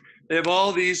 They have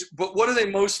all these, but what do they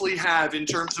mostly have in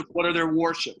terms of what are their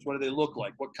warships? What do they look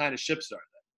like? What kind of ships are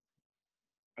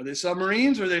they? Are they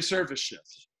submarines or are they surface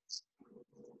ships?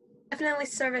 Definitely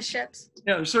service ships.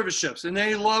 Yeah, they're surface ships, and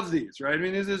they love these, right? I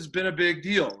mean, this has been a big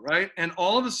deal, right? And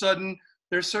all of a sudden,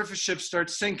 their surface ships start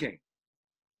sinking.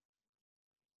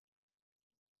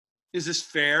 Is this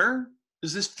fair?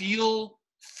 Does this feel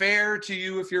fair to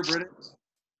you if you're British?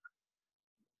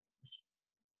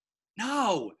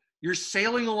 No, you're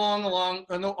sailing along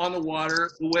on the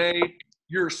water the way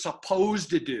you're supposed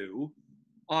to do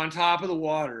on top of the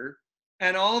water,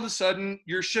 and all of a sudden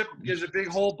your ship gets a big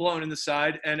hole blown in the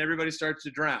side and everybody starts to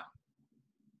drown.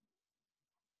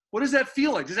 What does that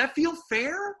feel like? Does that feel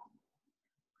fair?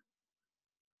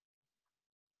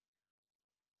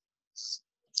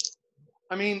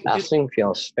 I mean, nothing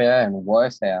feels fair in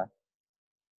warfare.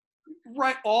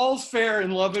 Right, all's fair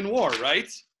in love and war,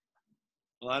 right?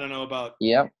 Well, I don't know about.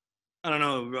 Yep. I don't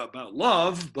know about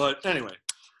love, but anyway,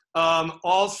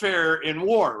 all's fair in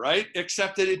war, right?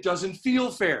 Except that it doesn't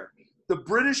feel fair. The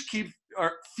British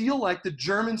feel like the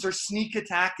Germans are sneak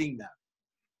attacking them.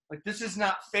 Like, this is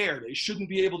not fair. They shouldn't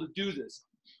be able to do this.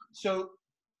 So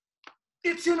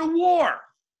it's in a war.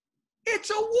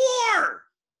 It's a war.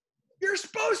 You're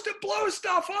supposed to blow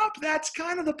stuff up. That's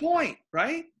kind of the point,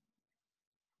 right?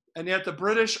 And yet the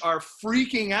British are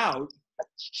freaking out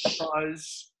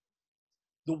because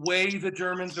the way the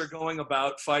Germans are going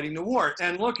about fighting the war.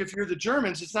 And look, if you're the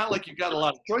Germans, it's not like you've got a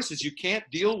lot of choices. You can't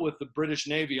deal with the British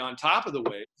Navy on top of the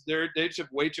waves. They just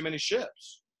have way too many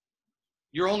ships.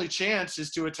 Your only chance is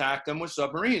to attack them with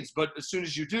submarines. But as soon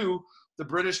as you do, the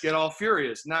British get all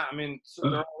furious. So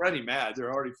they're already mad.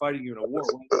 They're already fighting you in a war.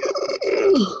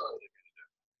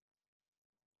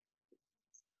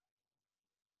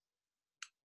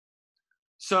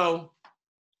 So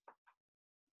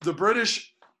the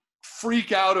British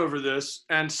freak out over this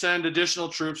and send additional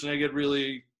troops, and they get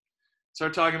really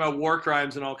start talking about war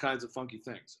crimes and all kinds of funky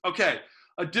things. Okay,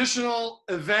 additional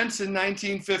events in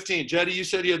 1915. Jetty, you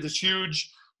said you had this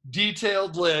huge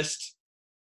detailed list.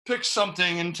 Pick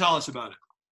something and tell us about it.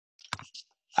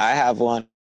 I have one.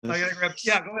 Go ahead. I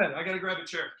gotta grab a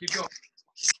chair. Keep going.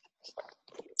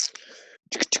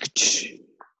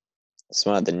 It's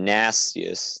one of the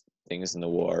nastiest things in the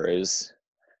war is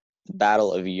the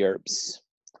Battle of Ypres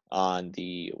on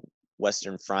the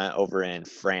Western Front over in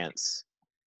France.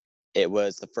 It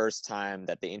was the first time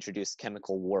that they introduced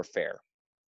chemical warfare.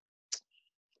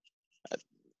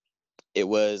 It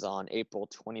was on April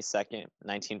 22nd,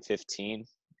 1915.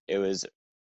 It was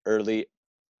early.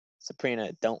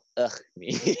 Sabrina, don't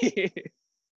me.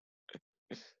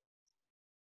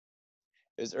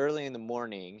 It was early in the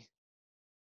morning,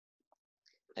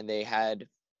 and they had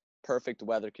perfect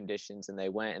weather conditions, and they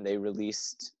went and they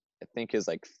released, I think it was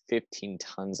like 15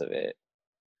 tons of it.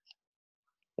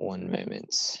 One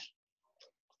moment.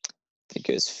 I think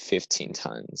it was 15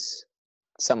 tons,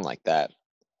 something like that.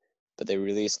 But they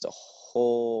released a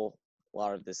whole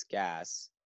lot of this gas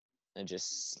and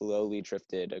just slowly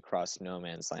drifted across no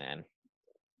man's land.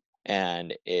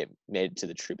 And it made it to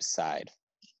the troops' side,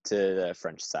 to the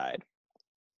French side.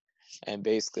 And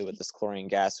basically what this chlorine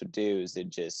gas would do is it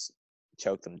just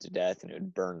choke them to death and it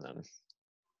would burn them.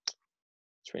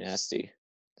 It's pretty nasty.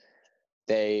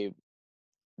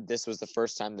 This was the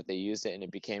first time that they used it, and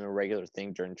it became a regular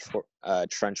thing during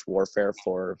trench warfare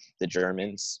for the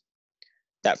Germans.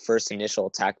 That first initial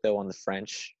attack, though, on the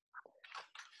French,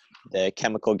 the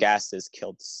chemical gases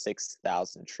killed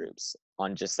 6,000 troops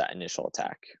on just that initial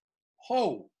attack.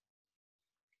 Oh.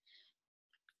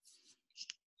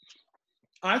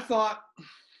 I thought,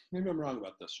 maybe I'm wrong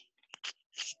about this.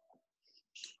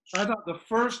 I thought the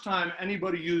first time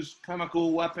anybody used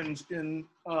chemical weapons in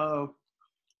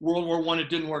World War I, it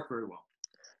didn't work very well.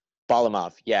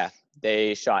 Balamov, yeah.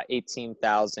 They shot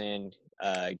 18,000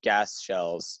 gas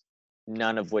shells,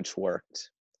 none of which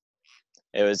worked.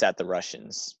 It was at the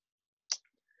Russians.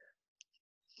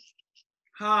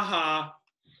 Ha ha.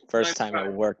 First time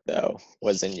it worked, though,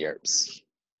 was in Yerps.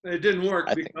 It didn't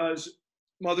work because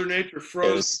Mother Nature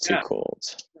froze. It was too cold.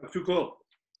 It was too cold.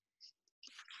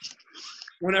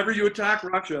 Whenever you attack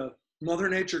Russia, Mother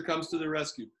Nature comes to the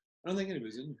rescue. I don't think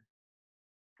anybody's in here.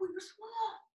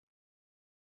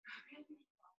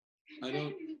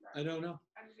 I don't know.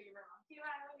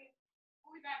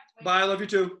 Bye, I love you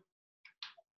too.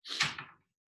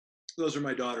 Those are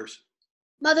my daughters.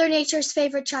 Mother Nature's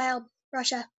favorite child,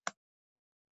 Russia.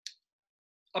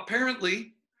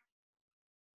 Apparently.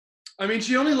 I mean,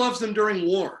 she only loves them during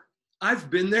war. I've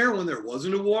been there when there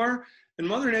wasn't a war, and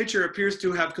Mother Nature appears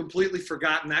to have completely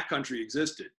forgotten that country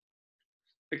existed,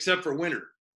 except for winter.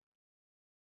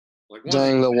 Like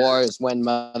during the war is when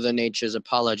Mother Nature's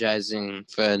apologizing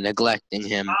for neglecting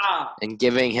him and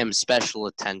giving him special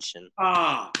attention.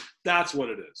 That's what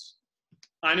it is.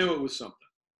 I knew it was something.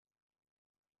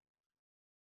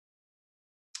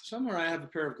 Somewhere I have a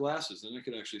pair of glasses, then I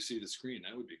could actually see the screen.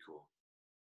 That would be cool.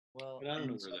 Well, but I don't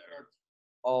know where they are.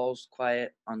 All's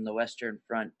quiet on the Western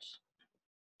Front.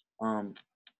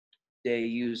 They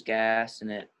use gas, and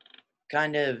it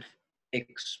kind of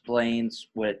explains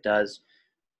what it does.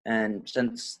 And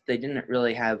since they didn't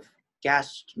really have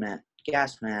gas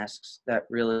masks that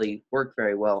really worked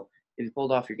very well, if you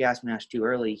pulled off your gas mask too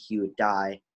early, you would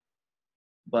die.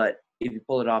 But if you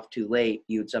pulled it off too late,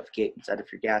 you would suffocate inside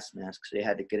of your gas mask. So you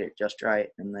had to get it just right,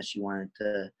 unless you wanted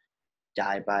to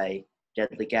die by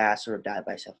deadly gas or die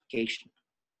by suffocation.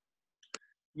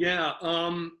 Yeah.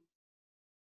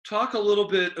 Talk a little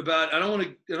bit about. I don't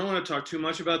want to talk too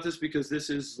much about this because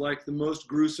this is like the most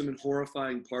gruesome and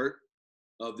horrifying part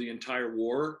of the entire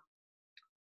war,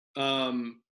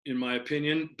 in my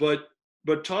opinion. But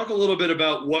talk a little bit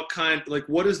about what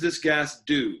does this gas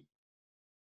do?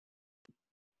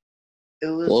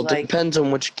 It depends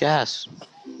on which gas.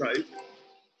 Right.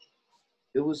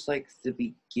 It was like the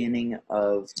beginning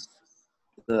of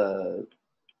the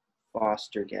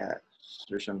Foster gas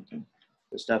or something.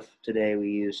 The stuff today we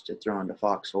use to throw into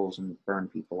foxholes and burn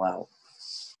people out.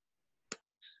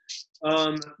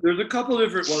 There's a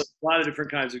lot of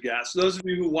different kinds of gas. Those of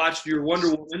you who watched your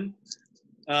Wonder Woman,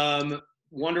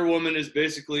 Wonder Woman is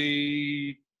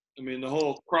basically, the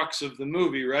whole crux of the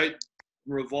movie, right?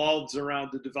 Revolves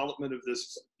around the development of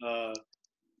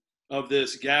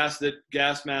this gas that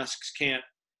gas masks can't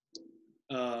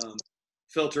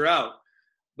filter out.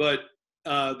 But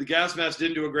the gas mask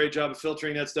didn't do a great job of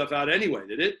filtering that stuff out anyway,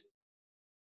 did it?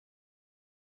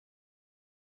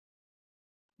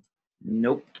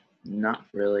 Nope, not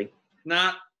really.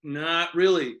 Not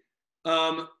really.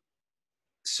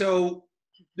 So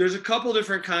there's a couple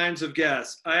different kinds of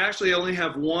gas. I actually only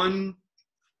have one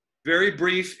very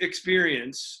brief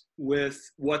experience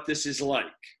with what this is like.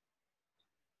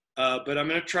 But I'm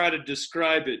going to try to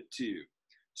describe it to you.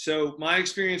 So my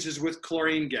experience is with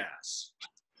chlorine gas.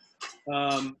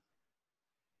 In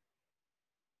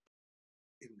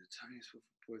the tiniest whiff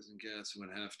of poison gas,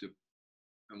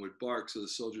 and would bark so the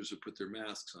soldiers would put their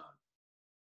masks on.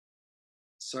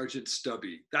 Sergeant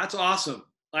Stubby. That's awesome.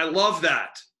 I love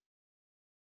that.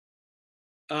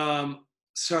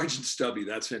 Sergeant Stubby,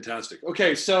 that's fantastic.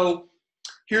 Okay, so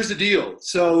here's the deal.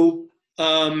 So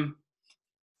I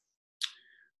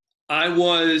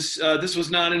was, this was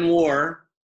not in war.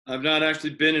 I've not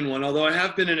actually been in one, although I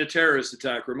have been in a terrorist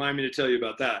attack. Remind me to tell you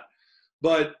about that.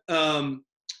 But I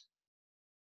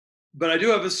do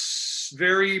have a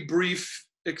very brief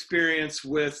experience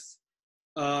with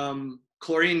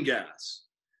chlorine gas.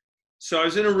 So I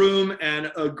was in a room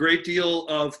and a great deal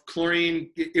of chlorine,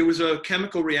 it was a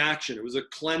chemical reaction. It was a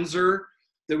cleanser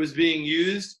that was being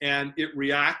used, and it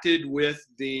reacted with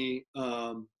the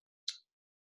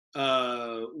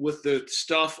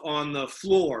stuff on the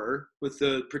floor, with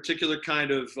the particular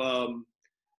kind of,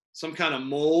 some kind of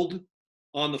mold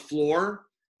on the floor,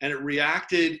 and it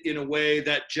reacted in a way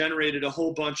that generated a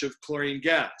whole bunch of chlorine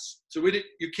gas. So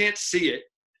you can't see it.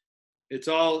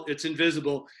 It's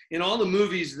invisible. In all the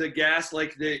movies, the gas,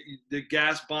 like the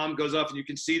gas bomb goes off and you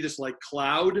can see this like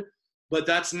cloud, but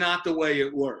that's not the way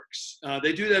it works.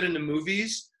 They do that in the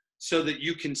movies so that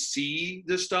you can see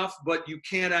the stuff, but you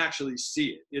can't actually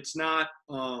see it. It's not,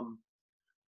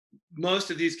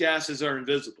 most of these gases are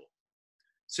invisible.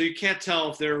 So you can't tell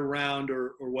if they're around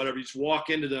or whatever. You just walk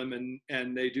into them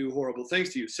and they do horrible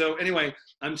things to you. So anyway,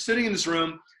 I'm sitting in this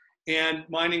room and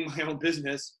minding my own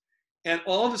business, and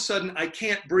all of a sudden I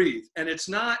can't breathe. And it's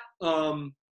not, how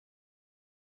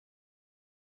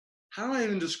do I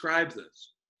even describe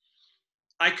this?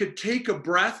 I could take a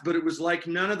breath, but it was like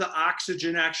none of the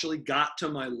oxygen actually got to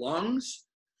my lungs.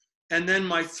 And then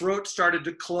my throat started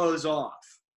to close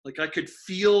off. Like I could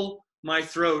feel my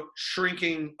throat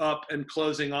shrinking up and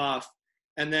closing off.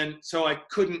 And then, so I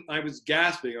was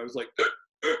gasping. I was like,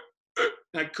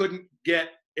 I couldn't get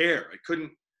air. I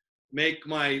couldn't make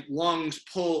my lungs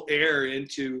pull air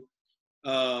into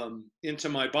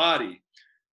my body.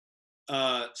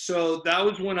 So that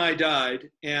was when I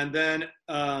died. And then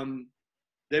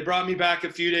they brought me back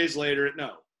a few days later.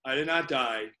 No, I did not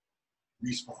die.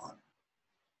 Respawn.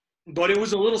 But it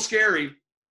was a little scary.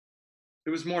 It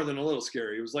was more than a little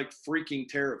scary. It was like freaking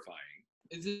terrifying.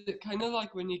 Is it kind of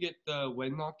like when you get the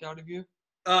wind knocked out of you?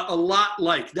 A lot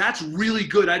like. That's really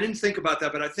good. I didn't think about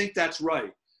that, but I think that's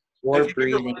right. Or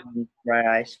breathing in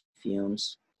dry ice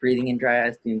fumes. Breathing in dry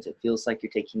ice fumes, it feels like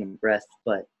you're taking a breath,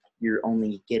 but you're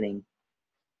only getting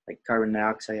like carbon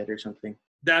dioxide or something.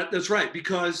 That's right,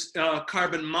 because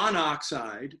carbon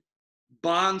monoxide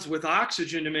bonds with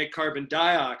oxygen to make carbon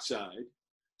dioxide.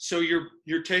 So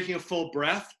you're taking a full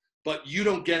breath, but you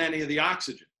don't get any of the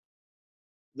oxygen.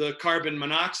 The carbon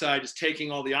monoxide is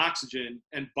taking all the oxygen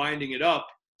and binding it up,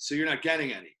 so you're not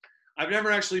getting any. I've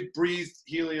never actually breathed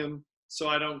helium, so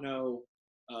I don't know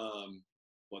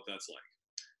what that's like.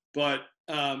 But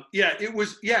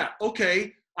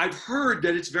okay. I've heard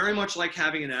that it's very much like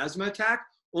having an asthma attack,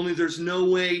 only there's no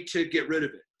way to get rid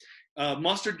of it.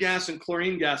 Mustard gas and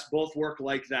chlorine gas both work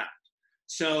like that.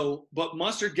 So, but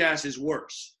mustard gas is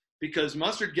worse, because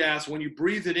mustard gas, when you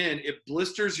breathe it in, it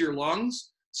blisters your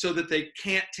lungs so that they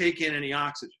can't take in any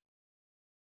oxygen.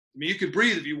 I mean, you can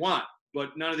breathe if you want,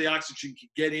 but none of the oxygen can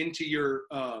get into your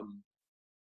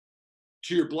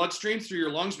bloodstream through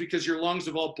your lungs, because your lungs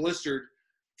have all blistered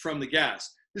from the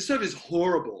gas. This stuff is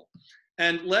horrible.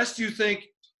 And lest you think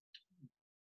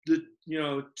the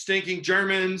stinking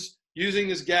Germans using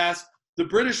this gas, the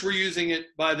British were using it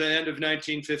by the end of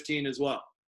 1915 as well.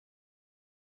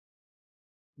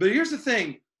 But here's the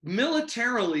thing,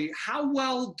 militarily, how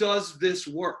well does this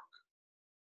work?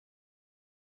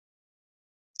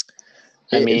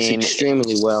 I mean, it's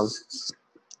extremely well.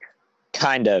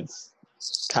 Kind of.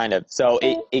 So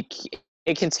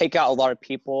it can take out a lot of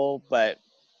people, but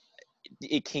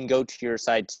it can go to your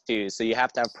side too. So you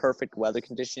have to have perfect weather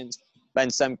conditions, but in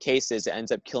some cases it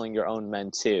ends up killing your own men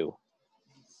too.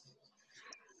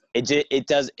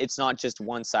 It's not just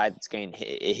one side that's getting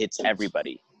hit, it hits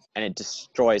everybody and it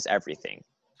destroys everything.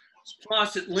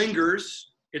 Plus it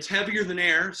lingers, it's heavier than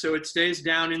air, so it stays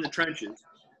down in the trenches.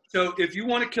 So if you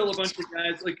want to kill a bunch of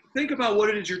guys, like think about what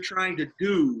it is you're trying to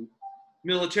do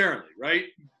militarily, right?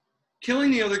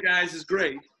 Killing the other guys is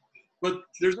great, but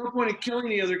there's no point in killing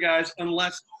the other guys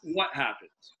unless what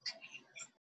happens?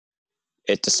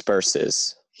 It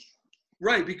disperses.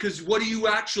 Right, because what do you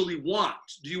actually want?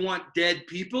 Do you want dead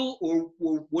people, or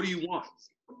what do you want?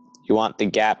 You want the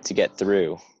gap to get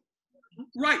through.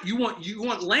 Right, you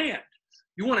want land.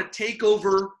 You want to take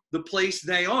over the place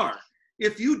they are.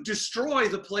 If you destroy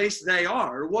the place they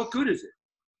are, what good is it?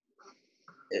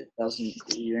 It doesn't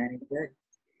do you any good.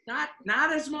 Not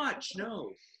as much,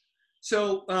 no.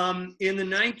 So in the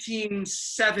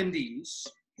 1970s,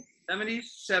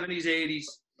 80s,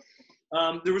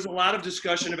 there was a lot of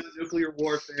discussion about nuclear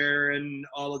warfare and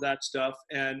all of that stuff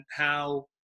and how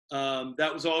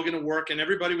that was all going to work. And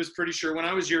everybody was pretty sure, when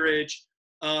I was your age,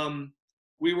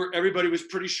 everybody was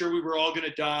pretty sure we were all going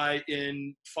to die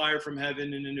in fire from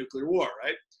heaven in a nuclear war,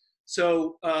 right?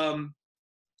 So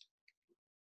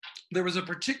there was a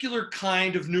particular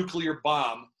kind of nuclear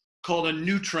bomb called a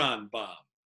neutron bomb,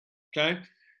 okay?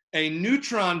 A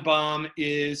neutron bomb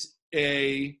is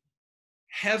a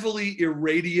heavily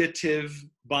irradiative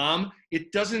bomb.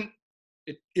 It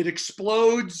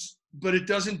explodes, but it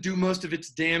doesn't do most of its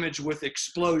damage with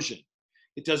explosion.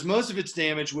 It does most of its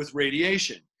damage with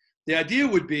radiation. The idea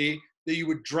would be that you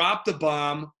would drop the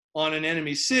bomb on an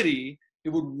enemy city, it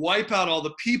would wipe out all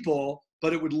the people,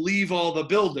 but it would leave all the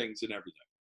buildings and everything.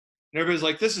 And everybody's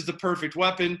like, this is the perfect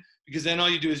weapon, because then all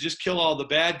you do is just kill all the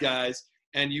bad guys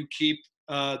and you keep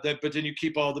but then you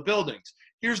keep all the buildings.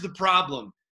 Here's the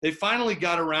problem. They finally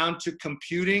got around to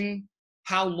computing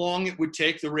how long it would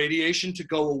take the radiation to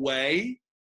go away.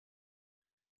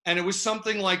 And it was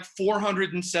something like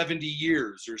 470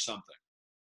 years or something.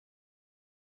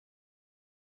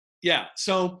 Yeah,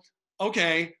 so,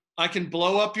 okay, I can kill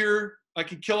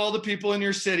all the people in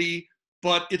your city,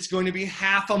 but it's going to be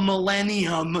half a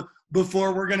millennium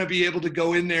before we're going to be able to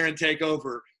go in there and take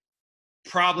over.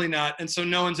 Probably not. And so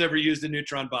no one's ever used a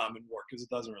neutron bomb in war because it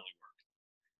doesn't really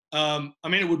work. I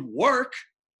mean, it would work,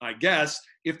 I guess,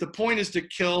 if the point is to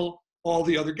kill all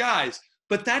the other guys.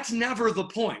 But that's never the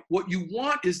point. What you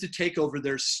want is to take over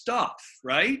their stuff,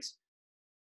 right?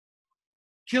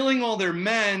 Killing all their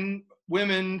men,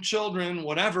 women, children,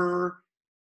 whatever,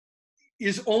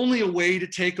 is only a way to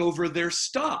take over their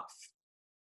stuff.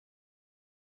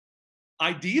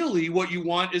 Ideally, what you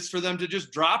want is for them to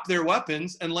just drop their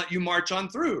weapons and let you march on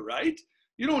through, right?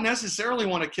 You don't necessarily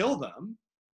want to kill them.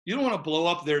 You don't want to blow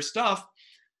up their stuff.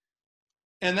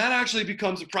 And that actually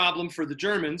becomes a problem for the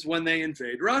Germans when they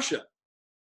invade Russia.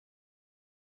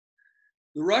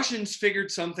 The Russians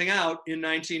figured something out in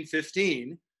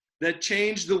 1915 that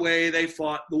changed the way they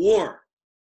fought the war.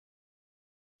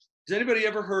 Has anybody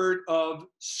ever heard of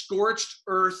scorched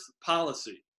earth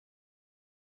policy?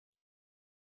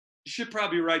 You should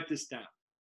probably write this down.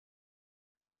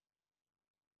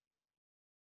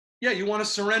 Yeah, you want to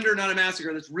surrender, not a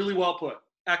massacre. That's really well put.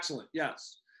 Excellent,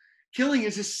 yes. Killing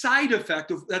is a side effect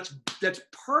of, that's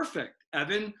perfect,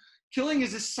 Evan. Killing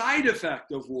is a side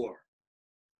effect of war.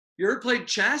 You ever played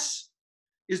chess?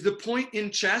 Is the point in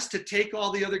chess to take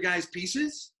all the other guys'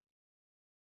 pieces?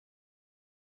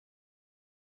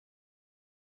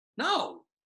 No.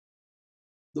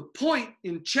 The point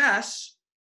in chess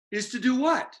is to do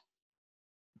what?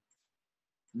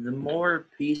 The more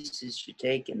pieces you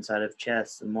take inside of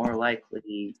chess, the more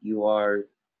likely you are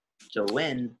to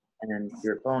win, and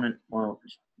your opponent won't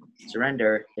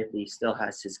surrender if he still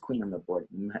has his queen on the board,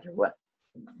 no matter what.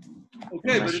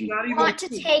 Okay, but it's not even. You want to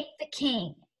take the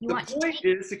king. The point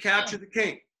is to capture the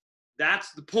king.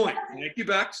 That's the point. Thank you,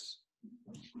 Bex.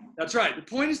 That's right. The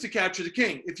point is to capture the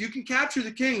king. If you can capture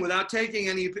the king without taking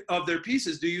any of their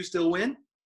pieces, do you still win?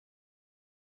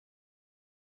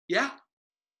 Yeah.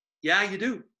 Yeah, you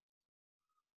do.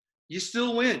 You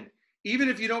still win. Even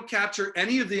if you don't capture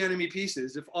any of the enemy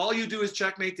pieces, if all you do is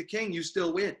checkmate the king, you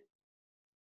still win.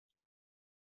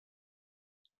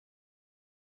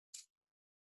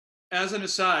 As an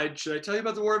aside, should I tell you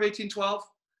about the War of 1812?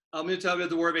 I'm going to tell you about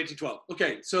the War of 1812.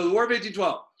 Okay, so the War of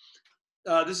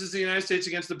 1812. This is the United States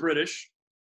against the British.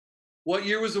 What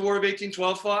year was the War of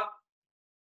 1812 fought?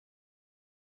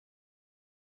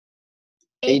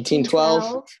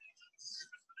 1812.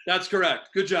 That's correct.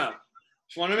 Good job.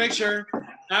 Just want to make sure.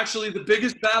 Actually, the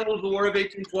biggest battle of the War of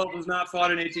 1812 was not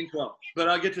fought in 1812, but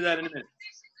I'll get to that in a minute.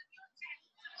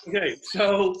 Okay,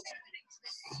 so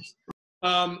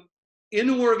in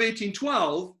the War of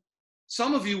 1812,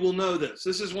 some of you will know this.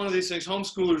 This is one of these things.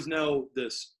 Homeschoolers know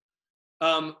this.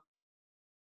 One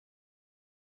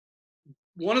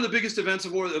of the biggest events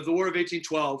of the War of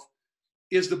 1812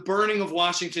 is the burning of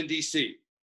Washington, D.C.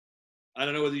 I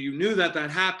don't know whether you knew that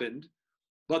happened,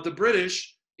 but the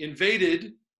British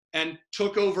invaded and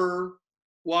took over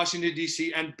Washington,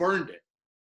 D.C. and burned it,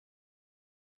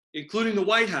 including the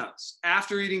White House,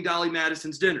 after eating Dolly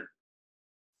Madison's dinner.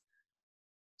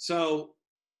 So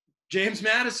James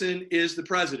Madison is the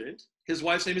president. His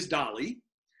wife's name is Dolly,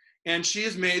 and she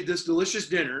has made this delicious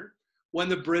dinner when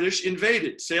the British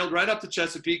invaded, sailed right up the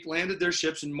Chesapeake, landed their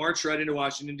ships, and marched right into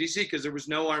Washington, D.C., because there was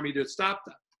no army to stop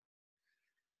them.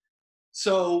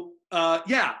 So,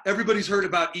 yeah, everybody's heard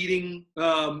about eating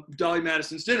Dolly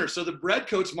Madison's dinner. So the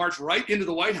redcoats march right into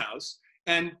the White House,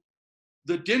 and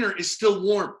the dinner is still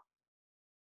warm.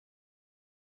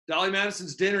 Dolly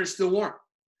Madison's dinner is still warm.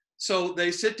 So they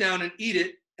sit down and eat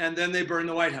it, and then they burn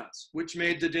the White House, which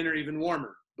made the dinner even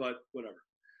warmer, but whatever.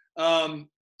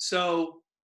 So,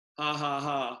 ha ha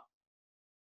ha.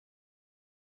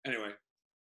 Anyway,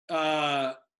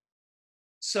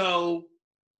 so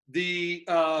the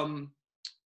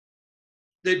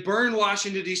they burned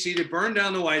Washington, D.C., they burned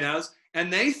down the White House,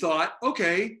 and they thought,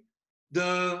 okay,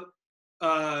 Dolly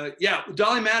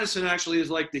Madison actually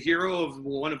is like the hero of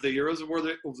one of the heroes of the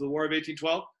War of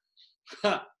 1812.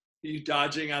 You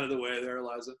dodging out of the way there,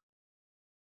 Eliza.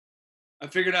 I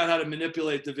figured out how to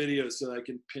manipulate the video so I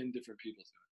can pin different people to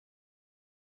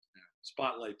it. Yeah,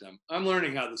 spotlight them. I'm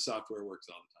learning how the software works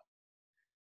all the time.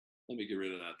 Let me get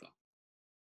rid of that though.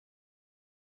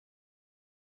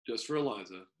 Just for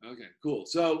Eliza. Okay, cool.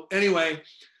 So anyway,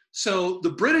 so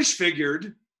the British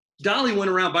figured, Dolly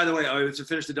went around, by the way, I was to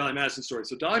finish the Dolly Madison story.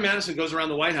 So Dolly Madison goes around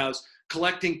the White House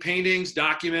collecting paintings,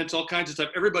 documents, all kinds of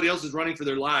stuff. Everybody else is running for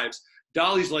their lives.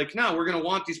 Dolly's like, no, we're going to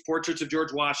want these portraits of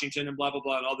George Washington and blah, blah,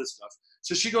 blah, and all this stuff.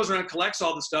 So she goes around and collects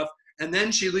all the stuff, and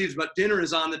then she leaves, but dinner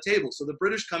is on the table. So the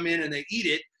British come in and they eat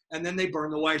it, and then they burn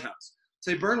the White House.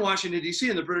 So they burn Washington, D.C.,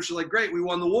 and the British are like, great, we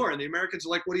won the war. And the Americans are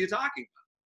like, what are you talking about?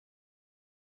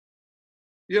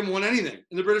 You haven't won anything.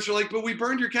 And the British are like, but we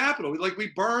burned your capital. We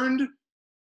burned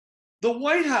the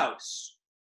White House.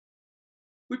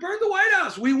 We burned the White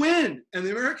House. We win. And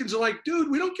the Americans are like,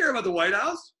 dude, we don't care about the White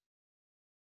House.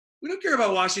 We don't care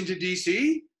about Washington,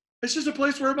 D.C. It's just a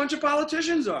place where a bunch of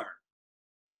politicians are.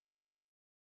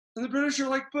 And the British are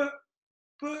like,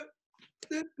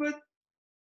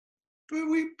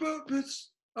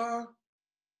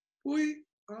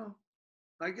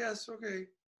 I guess, okay.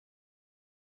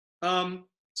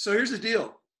 So here's the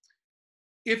deal.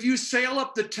 If you sail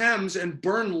up the Thames and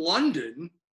burn London,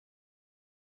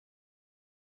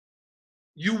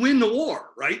 you win the war,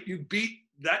 right? You beat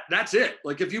that, that's it.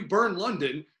 Like if you burn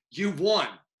London, you've won.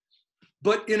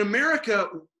 But in America,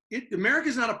 America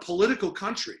is not a political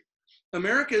country.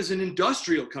 America is an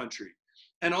industrial country.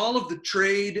 And all of the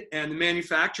trade and the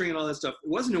manufacturing and all that stuff, it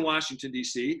wasn't in Washington,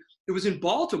 D.C., it was in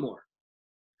Baltimore.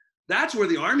 That's where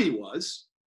the army was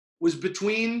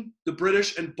between the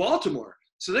British and Baltimore.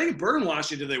 So they can burn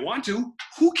Washington if they want to.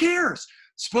 Who cares?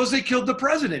 Suppose they killed the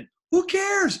president. Who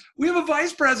cares? We have a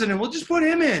vice president. We'll just put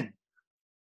him in.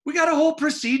 We got a whole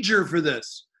procedure for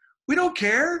this. We don't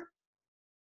care.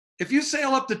 If you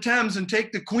sail up the Thames and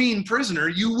take the Queen prisoner,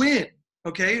 you win,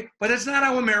 okay? But that's not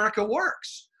how America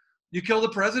works. You kill the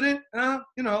president,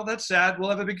 that's sad. We'll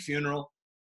have a big funeral.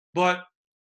 But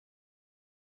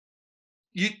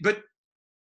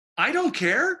I don't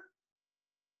care.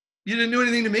 You didn't do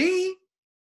anything to me.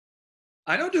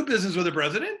 I don't do business with the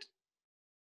president.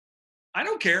 I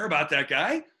don't care about that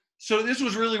guy. So this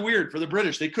was really weird for the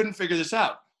British. They couldn't figure this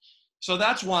out. So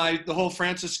that's why the whole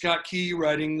Francis Scott Key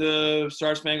writing the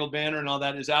Star Spangled Banner and all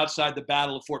that is outside the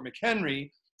Battle of Fort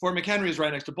McHenry. Fort McHenry is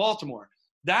right next to Baltimore.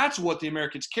 That's what the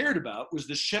Americans cared about, was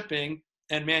the shipping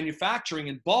and manufacturing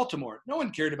in Baltimore. No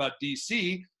one cared about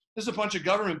D.C. There's a bunch of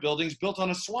government buildings built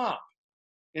on a swamp,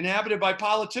 inhabited by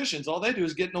politicians. All they do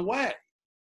is get in the way.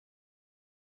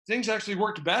 Things actually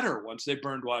worked better once they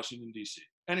burned Washington, D.C.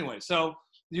 Anyway, so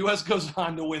the U.S. goes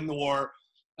on to win the war,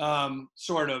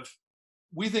 sort of.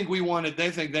 We think we won it. They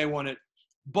think they won it.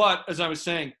 But as I was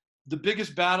saying, the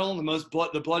biggest battle,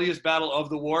 the bloodiest battle of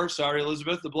the war, sorry,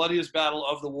 Elizabeth, the bloodiest battle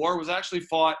of the war was actually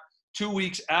fought 2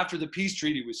 weeks after the peace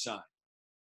treaty was signed.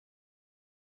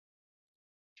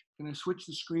 Can I switch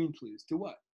the screen, please? To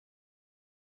what?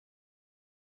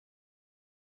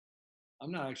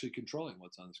 I'm not actually controlling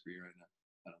what's on the screen right now,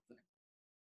 I don't think.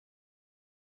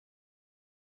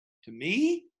 To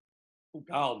me? Oh,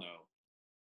 God, no.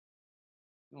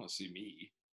 You don't want to see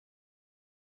me.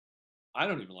 I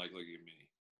don't even like looking at me.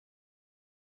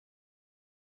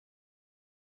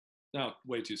 No,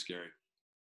 way too scary.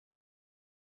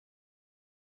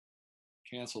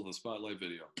 Cancel the spotlight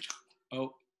video.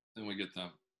 Oh, then we get them.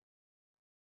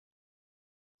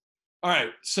 All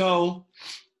right, so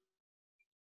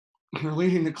you're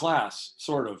leading the class,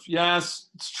 sort of. Yes,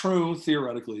 it's true,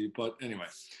 theoretically, but anyway.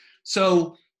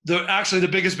 So actually the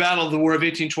biggest battle of the War of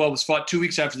 1812 was fought 2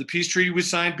 weeks after the peace treaty was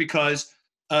signed because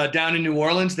down in New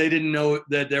Orleans, they didn't know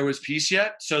that there was peace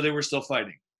yet, so they were still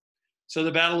fighting. So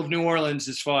the Battle of New Orleans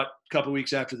is fought a couple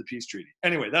weeks after the peace treaty.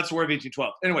 Anyway, that's the War of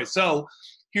 1812. Anyway, so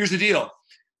here's the deal.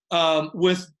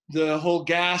 With the whole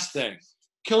gas thing,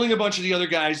 killing a bunch of the other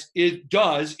guys, it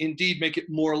does indeed make it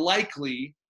more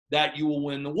likely that you will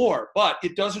win the war, but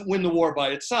it doesn't win the war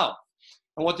by itself.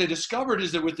 And what they discovered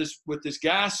is that with this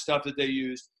gas stuff that they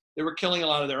used, they were killing a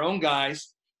lot of their own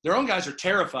guys. Their own guys are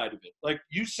terrified of it. Like,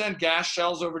 you send gas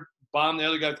shells over, bomb the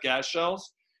other guy with gas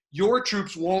shells, your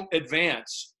troops won't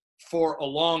advance for a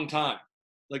long time.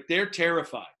 Like they're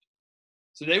terrified.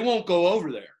 So they won't go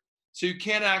over there. So you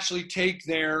can't actually take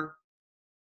their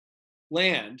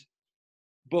land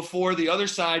before the other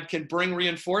side can bring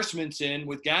reinforcements in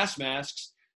with gas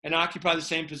masks and occupy the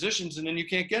same positions, and then you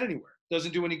can't get anywhere. It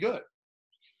doesn't do any good.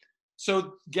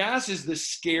 So gas is the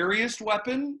scariest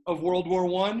weapon of World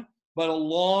War I, but a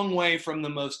long way from the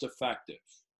most effective.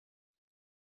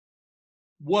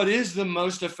 What is the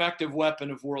most effective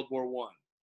weapon of World War I?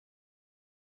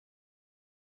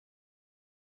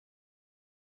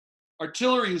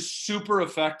 Artillery is super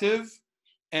effective,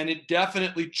 and it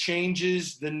definitely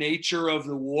changes the nature of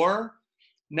the war.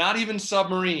 Not even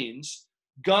submarines.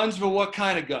 Guns, but what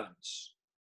kind of guns?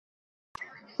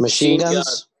 Machine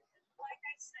guns?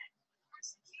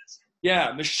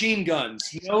 Yeah, machine guns.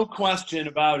 No question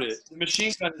about it. The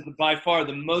machine gun is by far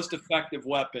the most effective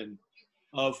weapon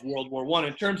of World War I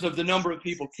in terms of the number of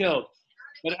people killed.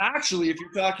 But actually, if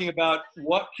you're talking about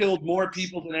what killed more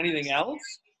people than anything else,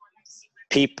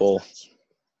 People.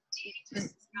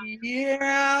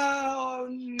 yeah,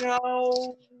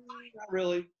 no, not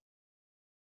really.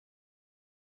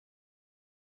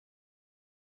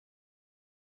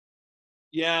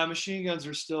 Yeah, machine guns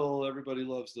are still, everybody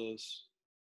loves those.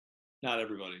 Not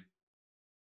everybody.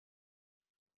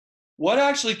 What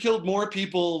actually killed more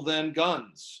people than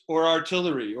guns or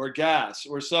artillery or gas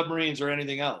or submarines or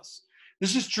anything else?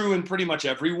 This is true in pretty much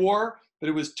every war, but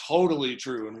it was totally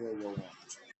true in World War I.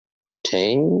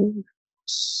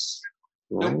 Tanks?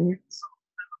 Nope.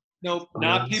 Nope,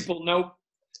 not people, nope.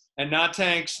 And not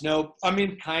tanks, nope. I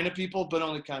mean, kind of people, but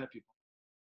only kind of people.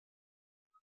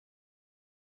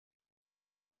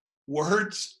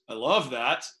 Words, I love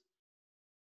that.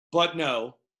 But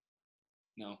no.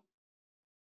 No.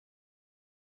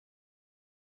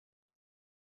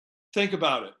 Think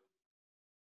about it.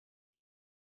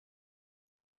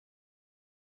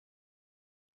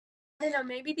 I don't know,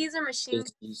 maybe these are machine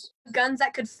guns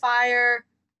that could fire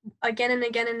again and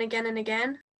again and again and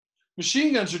again.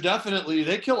 Machine guns are definitely,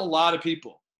 they kill a lot of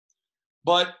people.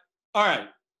 But, all right,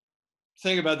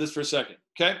 think about this for a second,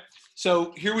 okay?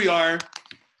 So here we are.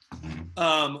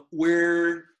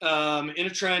 We're in a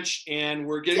trench, and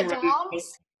we're getting ready.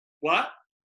 Bombs? What?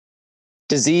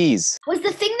 Disease. Was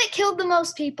the thing that killed the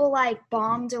most people like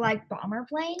bombs or like bomber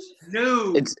planes?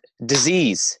 No. It's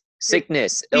disease,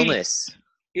 sickness, illness.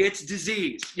 It's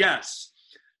disease, yes.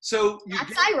 So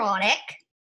That's ironic.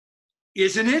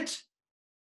 Isn't it?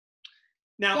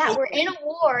 Now, Yeah, we're in a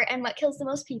war, and what kills the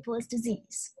most people is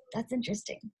disease. That's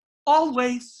interesting.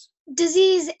 Always.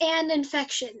 Disease and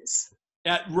infections.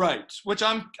 Yeah, right. Which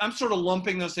I'm sort of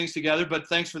lumping those things together, but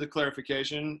thanks for the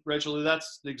clarification, Rachel.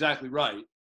 That's exactly right.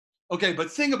 Okay, but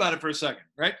think about it for a second,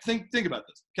 right? Think about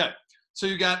this. Okay, so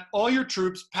you got all your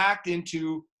troops packed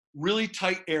into really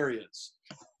tight areas.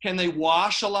 Can they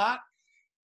wash a lot?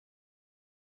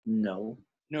 No.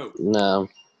 No. No.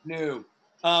 No.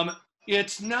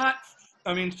 It's not,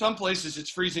 I mean, some places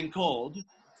it's freezing cold,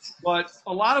 but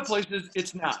a lot of places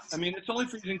it's not. I mean, it's only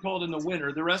freezing cold in the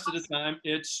winter. The rest of the time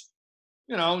it's,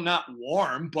 you know, not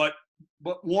warm, but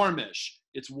warmish.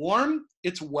 It's warm,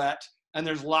 it's wet, and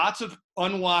there's lots of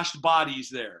unwashed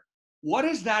bodies there. What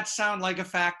does that sound like a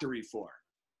factory for?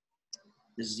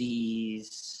 Disease,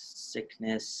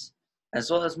 sickness, as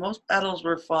well as most battles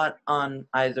were fought on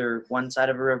either one side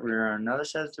of a river or another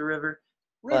side of the river.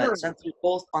 But since they're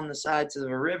both on the sides of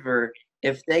the river,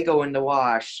 if they go into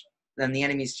wash, then the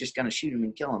enemy's just going to shoot them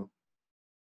and kill them.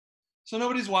 So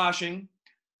nobody's washing.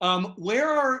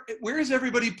 Where is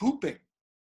everybody pooping?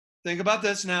 Think about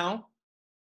this now.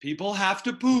 People have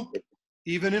to poop,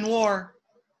 even in war.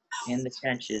 In the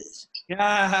trenches.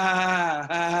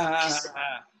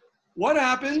 What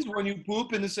happens when you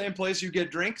poop in the same place you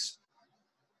get drinks?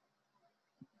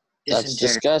 That's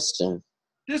disgusting.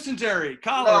 Dysentery,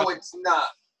 cholera. No, it's not.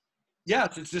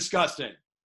 Yes, it's disgusting.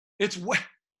 It's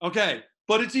okay,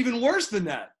 but it's even worse than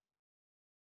that.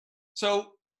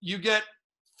 So you get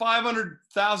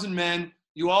 500,000 men.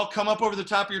 You all come up over the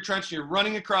top of your trench, and you're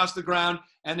running across the ground,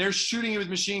 and they're shooting you with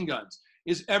machine guns.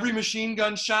 Is every machine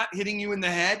gun shot hitting you in the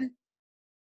head?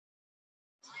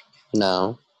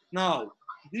 No. No.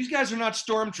 These guys are not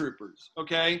stormtroopers,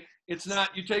 okay? It's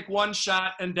not you take one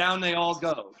shot and down they all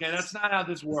go, okay? That's not how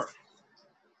this works.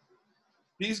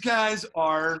 These guys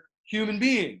are human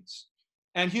beings,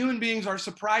 and human beings are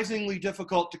surprisingly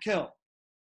difficult to kill.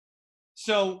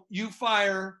 So you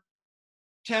fire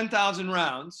 10,000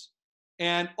 rounds,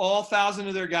 and all 1,000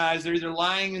 of their guys, they're either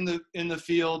lying in the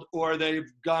field or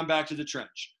they've gone back to the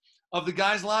trench. Of the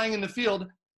guys lying in the field,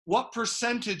 what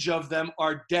percentage of them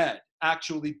are dead,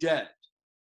 actually dead?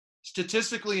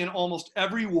 Statistically, in almost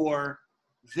every war,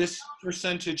 this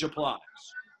percentage applies?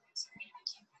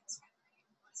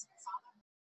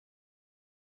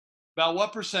 About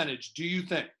what percentage do you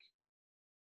think?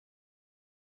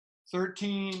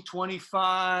 13,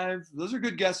 25. Those are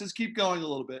good guesses. Keep going a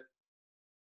little bit.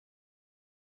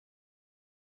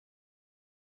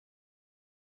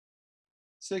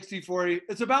 60, 40.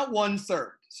 It's about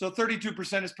 1/3. So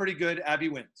 32% is pretty good. Abby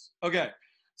wins. Okay.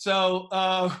 So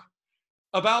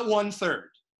about 1/3.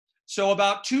 So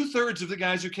about 2/3 of the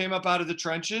guys who came up out of the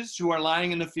trenches who are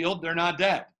lying in the field, they're not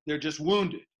dead. They're just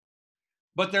wounded.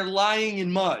 But they're lying in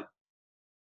mud.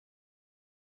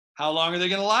 How long are they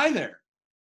going to lie there?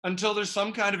 Until there's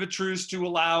some kind of a truce to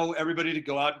allow everybody to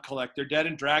go out and collect their dead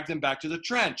and drag them back to the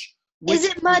trench. Is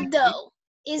it mud though?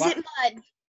 Is What? it mud?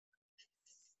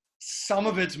 Some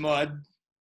of it's mud.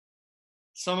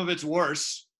 Some of it's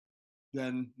worse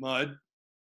than mud.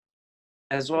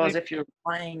 As well as if you're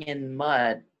playing in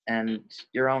mud and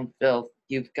your own filth,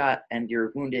 and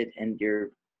you're wounded and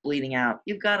you're bleeding out,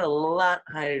 you've got a lot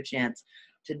higher chance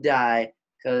to die,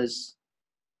 because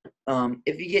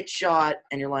if you get shot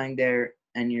and you're lying there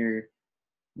and you're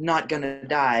not gonna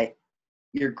die,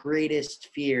 your greatest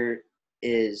fear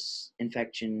is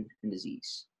infection and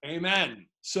disease. Amen.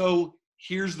 So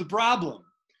here's the problem.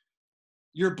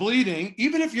 You're bleeding,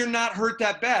 even if you're not hurt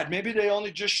that bad. Maybe they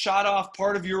only just shot off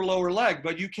part of your lower leg,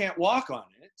 but you can't walk on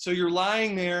it. So you're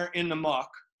lying there in the muck,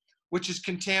 which is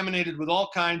contaminated with all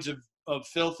kinds of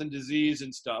filth and disease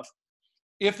and stuff.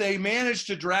 If they manage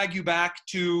to drag you back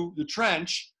to the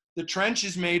trench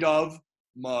is made of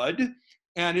mud,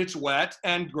 and it's wet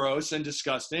and gross and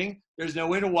disgusting. There's no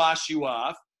way to wash you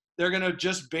off. They're going to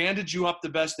just bandage you up the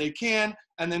best they can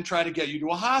and then try to get you to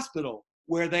a hospital,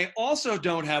 where they also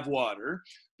don't have water,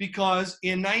 because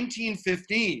in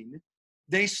 1915,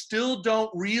 they still don't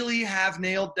really have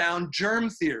nailed down germ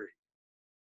theory.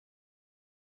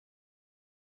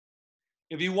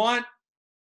 If you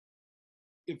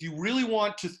really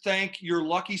want to thank your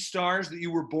lucky stars that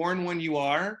you were born when you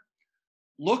are,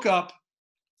 look up,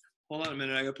 hold on a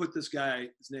minute, I gotta put this guy's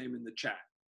name in the chat.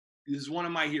 This is one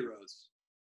of my heroes,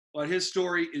 but his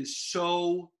story is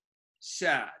so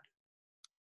sad.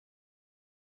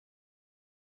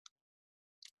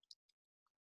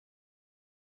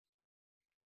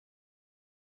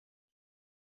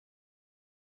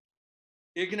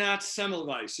 Ignaz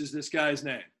Semmelweis is this guy's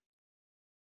name.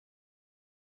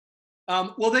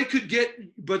 Well, they could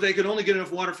but they could only get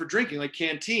enough water for drinking, like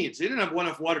canteens. They didn't have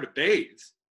enough water to bathe.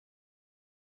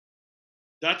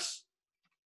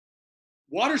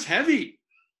 Water's heavy.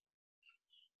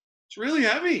 It's really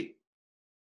heavy.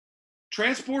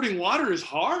 Transporting water is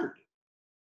hard.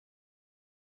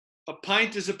 A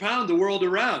pint is a pound the world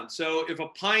around. So if a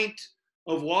pint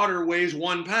of water weighs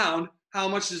 1 pound, how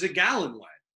much does a gallon weigh?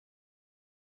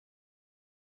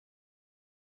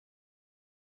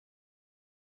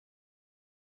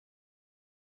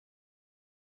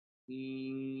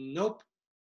 Nope,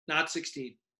 not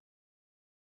 16.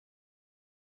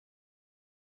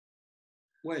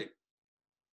 Wait.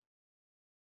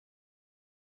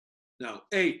 No,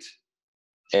 8.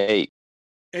 8.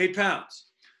 8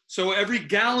 pounds. So every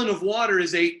gallon of water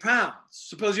is 8 pounds.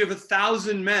 Suppose you have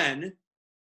 1,000 men,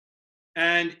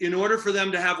 and in order for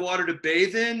them to have water to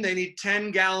bathe in, they need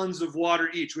 10 gallons of water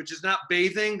each, which is not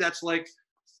bathing. That's like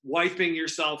wiping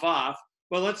yourself off.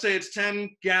 But let's say it's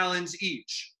 10 gallons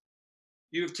each.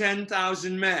 You have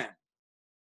 10,000 men.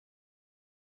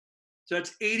 So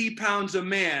that's 80 pounds a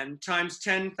man times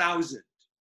 10,000.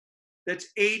 That's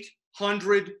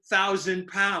 800,000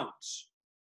 pounds.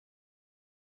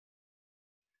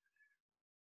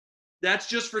 That's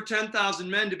just for 10,000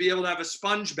 men to be able to have a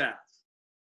sponge bath.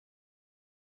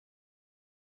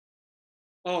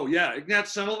 Oh yeah,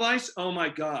 Ignaz Semmelweis, oh my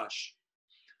gosh.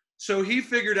 So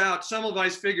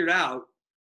Semmelweis figured out,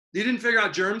 he didn't figure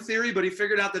out germ theory, but he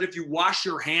figured out that if you wash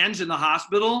your hands in the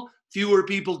hospital, fewer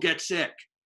people get sick.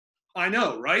 I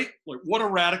know, right? Like, what a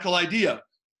radical idea.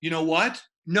 You know what?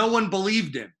 No one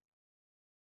believed him.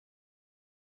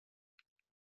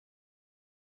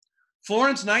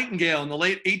 Florence Nightingale in the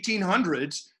late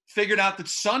 1800s figured out that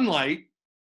sunlight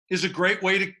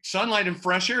and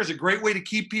fresh air is a great way to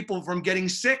keep people from getting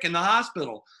sick in the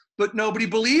hospital, but nobody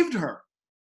believed her.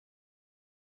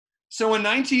 So in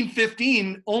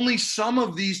 1915, only some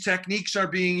of these techniques are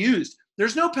being used.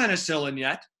 There's no penicillin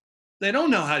yet. They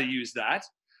don't know how to use that.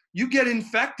 You get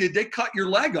infected, they cut your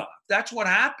leg off. That's what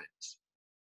happens.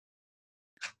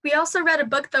 We also read a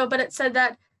book though, but it said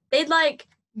that they'd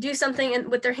do something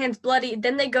with their hands bloody,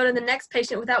 then they go to the next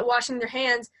patient without washing their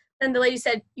hands. Then the lady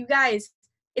said, "You guys,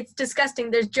 it's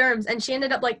disgusting. There's germs," and she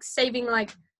ended up saving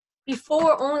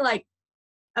before only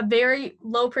a very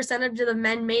low percentage of the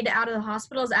men made it out of the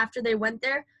hospitals after they went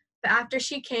there. But after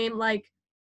she came, like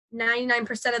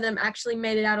 99% of them actually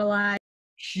made it out alive.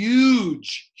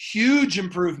 Huge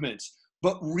improvements.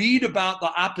 But read about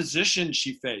the opposition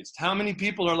she faced. How many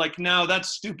people are like, no, that's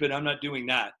stupid. I'm not doing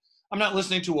that. I'm not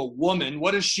listening to a woman.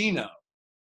 What does she know?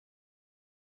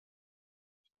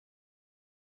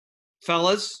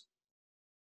 Fellas,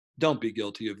 don't be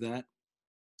guilty of that.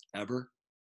 Ever.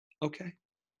 Okay.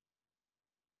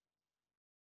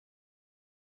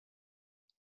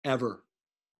 Ever.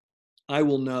 I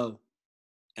will know,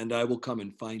 and I will come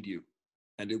and find you,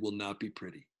 and it will not be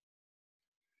pretty.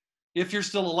 If you're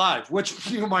still alive, which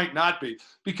you might not be,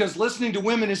 because listening to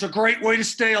women is a great way to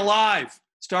stay alive,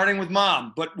 starting with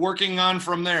mom, but working on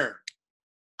from there.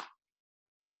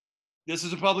 This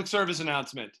is a public service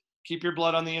announcement. Keep your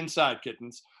blood on the inside,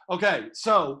 kittens. Okay,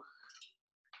 so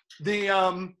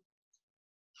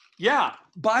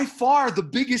by far the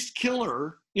biggest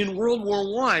killer in World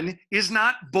War I is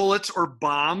not bullets or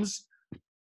bombs.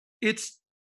 It's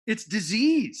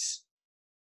disease.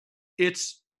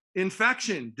 It's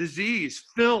infection, disease,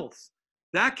 filth.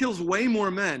 That kills way more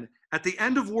men. At the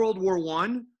end of World War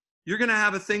I, you're going to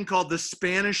have a thing called the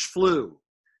Spanish flu.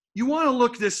 You want to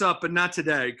look this up, but not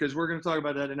today, because we're going to talk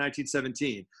about that in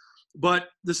 1917. But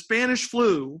the Spanish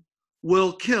flu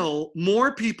will kill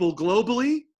more people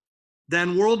globally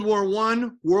than World War I,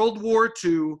 World War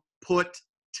II put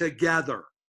together.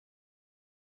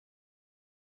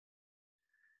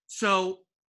 So,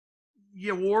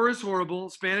 yeah, war is horrible.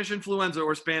 Spanish influenza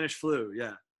or Spanish flu,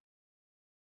 yeah.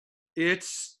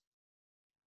 It's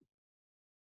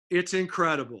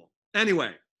incredible.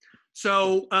 Anyway,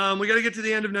 so we got to get to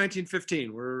the end of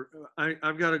 1915.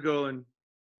 I've got to go and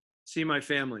see my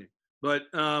family. But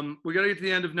we got to get to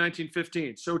the end of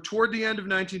 1915. So toward the end of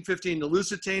 1915, the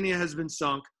Lusitania has been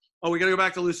sunk. Oh, we got to go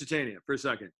back to Lusitania for a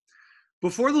second.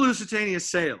 Before the Lusitania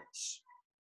sails,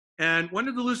 and when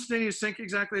did the Lusitania sink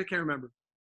exactly? I can't remember.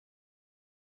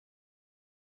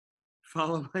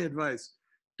 Follow my advice.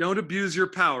 Don't abuse your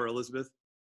power, Elizabeth.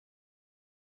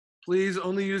 Please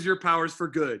only use your powers for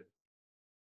good.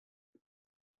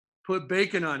 Put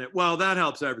bacon on it. Well, that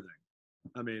helps everything.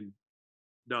 I mean,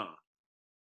 duh.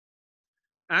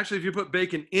 Actually, if you put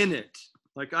bacon in it,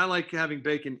 like I like having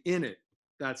bacon in it,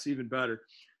 that's even better.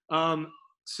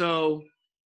 So,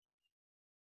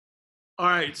 all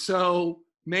right, so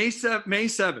May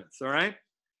 7th, all right,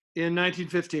 in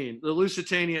 1915, the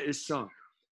Lusitania is sunk.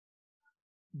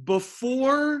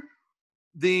 Before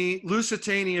the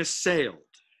Lusitania sailed,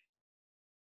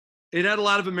 it had a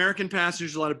lot of American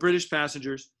passengers, a lot of British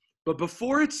passengers, but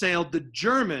before it sailed, the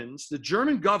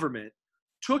German government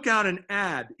took out an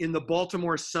ad in the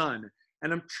Baltimore Sun,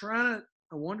 and I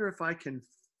wonder if I can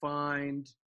find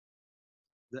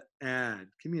the ad.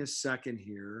 Give me a second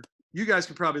here. You guys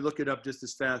can probably look it up just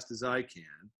as fast as I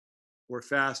can, or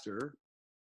faster,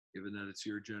 given that it's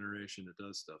your generation that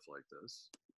does stuff like this.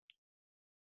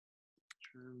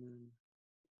 German.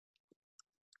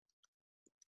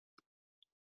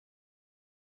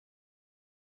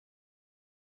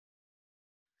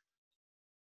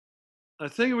 I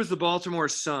think it was the Baltimore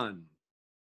Sun.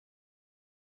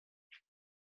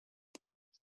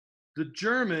 The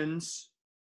Germans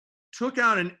took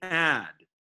out an ad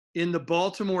in the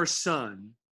Baltimore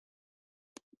Sun.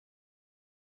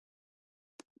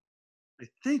 I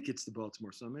think it's the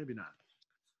Baltimore Sun, maybe not.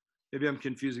 Maybe I'm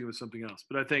confusing it with something else,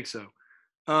 but I think so.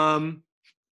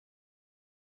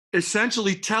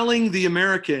 Essentially telling the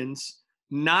Americans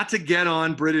not to get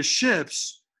on British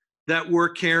ships that were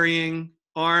carrying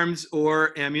arms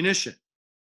or ammunition.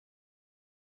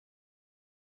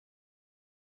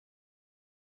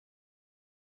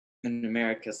 And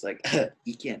America's like,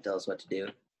 you can't tell us what to do.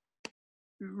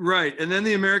 Right. And then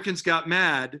the Americans got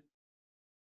mad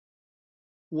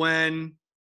when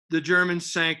the Germans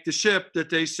sank the ship, that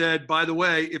they said, by the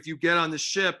way, if you get on the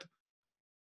ship,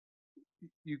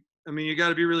 you got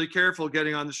to be really careful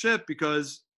getting on the ship,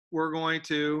 because we're going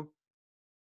to,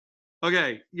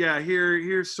 okay, yeah,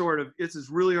 here's sort of, this is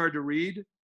really hard to read,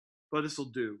 but this will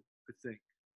do, I think.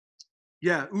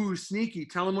 Yeah, ooh, sneaky.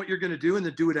 Tell them what you're going to do and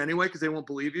then do it anyway, because they won't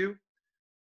believe you.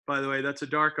 By the way, that's a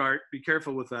dark art. Be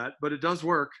careful with that, but it does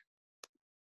work.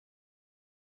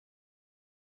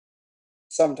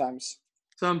 Sometimes.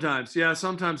 Sometimes, yeah,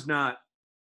 sometimes not.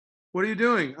 What are you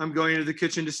doing? I'm going into the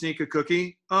kitchen to sneak a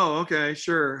cookie. Oh, okay,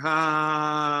 sure.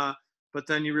 Ha, but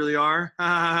then you really are.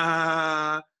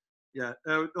 Ha. Yeah,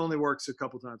 it only works a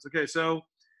couple times. Okay, so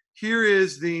here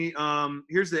is the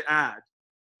here's the ad,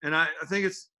 and I think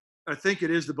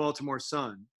it is the Baltimore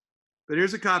Sun, but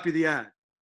here's a copy of the ad.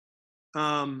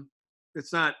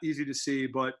 it's not easy to see,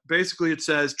 but basically it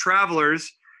says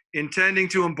travelers intending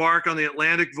to embark on the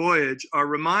Atlantic voyage are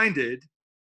reminded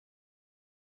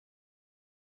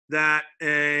that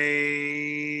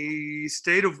a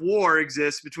state of war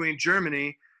exists between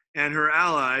Germany and her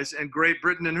allies and Great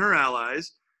Britain and her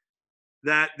allies,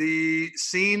 that the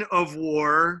scene of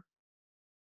war,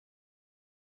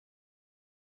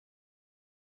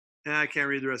 I can't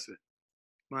read the rest of it.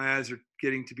 My eyes are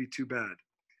getting to be too bad.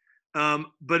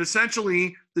 But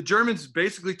essentially, the Germans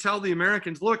basically tell the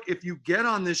Americans, look, if you get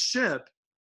on this ship,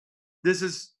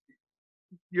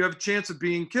 you have a chance of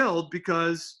being killed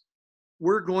because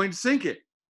we're going to sink it.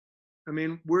 I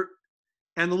mean,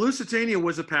 and the Lusitania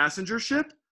was a passenger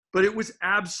ship, but it was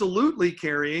absolutely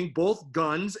carrying both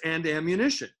guns and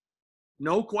ammunition.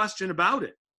 No question about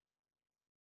it.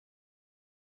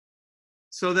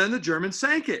 So then the Germans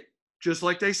sank it, just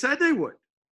like they said they would.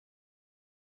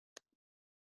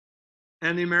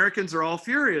 And the Americans are all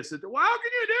furious. Well, how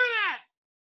can you do that?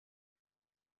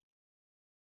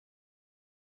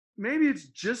 Maybe it's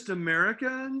just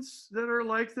Americans that are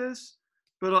like this,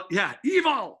 but yeah,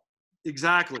 evil.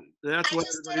 Exactly. That's what. I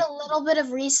just did a little bit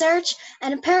of research,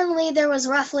 and apparently there was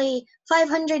roughly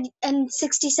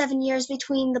 567 years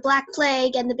between the Black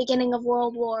Plague and the beginning of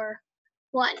World War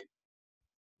I.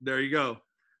 There you go.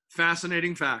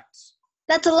 Fascinating facts.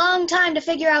 That's a long time to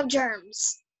figure out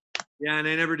germs. Yeah, and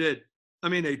they never did. I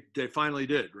mean, they finally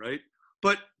did, right?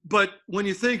 But when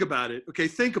you think about it, okay,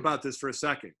 think about this for a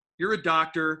second. You're a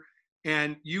doctor,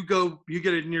 and you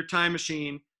get it in your time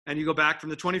machine, and you go back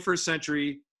from the 21st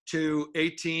century to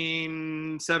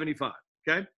 1875,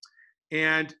 okay?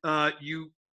 And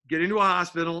you get into a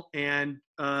hospital, and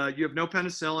you have no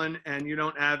penicillin, and you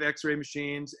don't have x-ray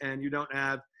machines, and you don't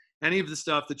have any of the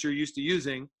stuff that you're used to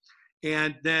using.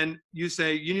 And then you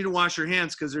say, you need to wash your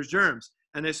hands because there's germs.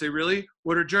 And they say, really?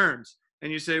 What are germs?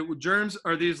 And you say, well, germs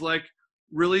are these like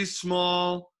really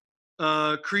small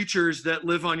creatures that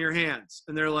live on your hands.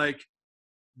 And they're like,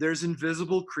 there's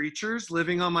invisible creatures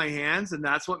living on my hands, and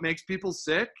that's what makes people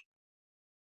sick?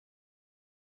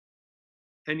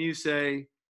 And you say,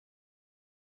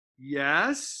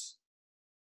 yes.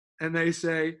 And they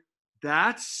say,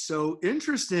 that's so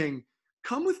interesting.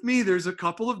 Come with me. There's a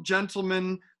couple of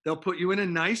gentlemen. They'll put you in a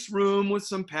nice room with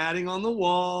some padding on the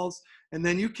walls, and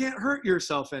then you can't hurt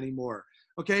yourself anymore.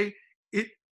 Okay?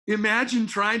 Imagine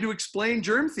trying to explain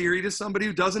germ theory to somebody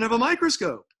who doesn't have a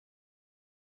microscope.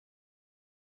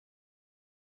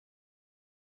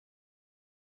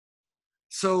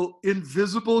 So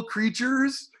invisible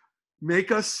creatures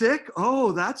make us sick?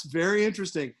 Oh, that's very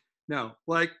interesting. No,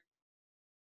 like,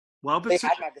 well, but They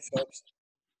had microscopes.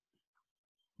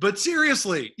 But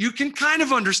seriously, you can kind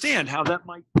of understand how that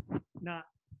might not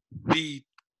be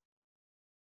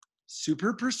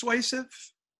super persuasive.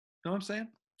 Know what I'm saying?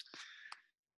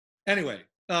 Anyway,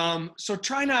 so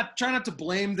try not to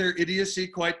blame their idiocy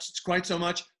quite so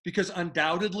much, because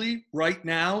undoubtedly right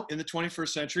now in the 21st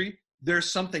century,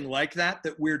 there's something like that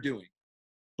we're doing,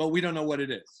 but we don't know what it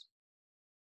is.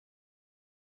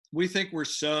 We think we're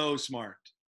so smart.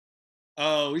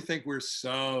 Oh, we think we're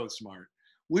so smart.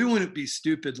 We wouldn't be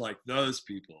stupid like those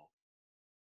people.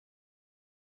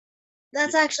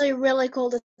 That's actually really cool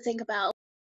to think about.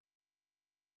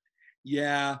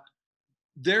 Yeah,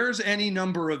 there's any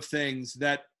number of things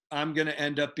that I'm going to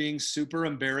end up being super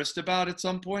embarrassed about at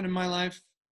some point in my life.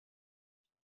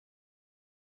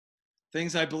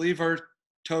 Things I believe are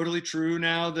totally true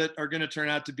now that are going to turn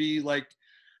out to be like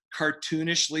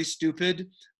cartoonishly stupid,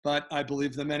 but I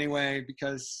believe them anyway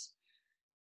because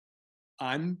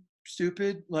I'm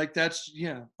stupid. Like that's,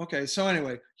 yeah. Okay. So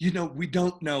anyway, we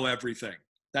don't know everything.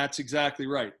 That's exactly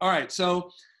right. All right.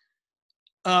 So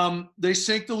they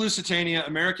sink the Lusitania.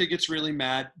 America gets really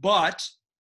mad, but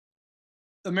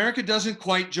America doesn't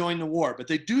quite join the war, but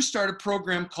they do start a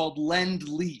program called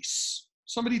Lend-Lease.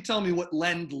 Somebody tell me what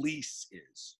Lend-Lease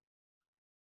is.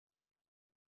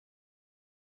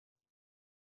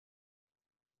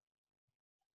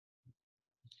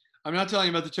 I'm not telling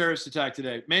you about the terrorist attack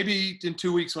today. Maybe in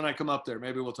 2 weeks when I come up there,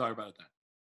 maybe we'll talk about it then.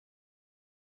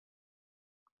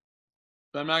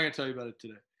 But I'm not going to tell you about it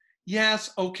today.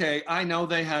 Yes, okay, I know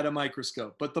they had a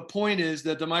microscope, but the point is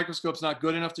that the microscope's not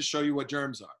good enough to show you what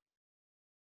germs are.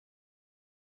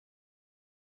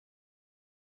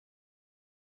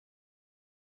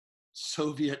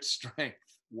 Soviet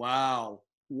strength. Wow.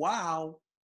 Wow.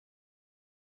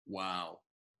 Wow.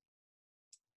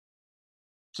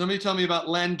 Somebody tell me about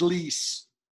Lend-Lease.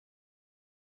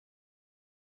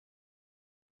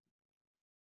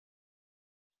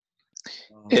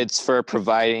 It's for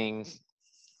providing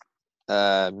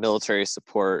military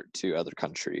support to other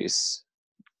countries,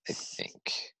 I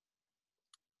think.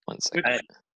 One second.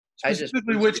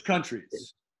 Specifically, which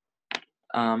countries?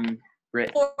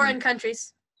 Britain. Foreign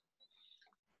countries.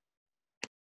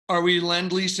 Are we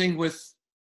lend-leasing with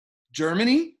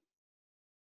Germany?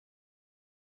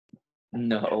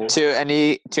 No. To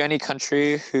any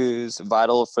country who's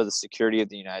vital for the security of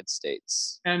the United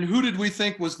States. And who did we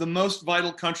think was the most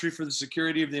vital country for the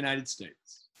security of the United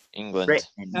States? England.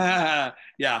 Britain.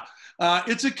 Yeah.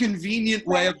 It's a convenient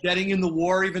way of getting in the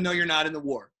war, even though you're not in the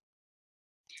war.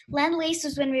 Lend-lease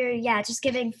was when we were, just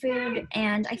giving food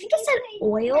and I think it said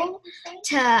oil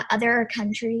to other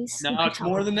countries. who No, could it's help.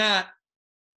 more than that.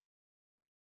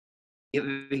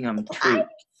 Giving them troops.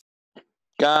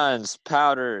 Guns,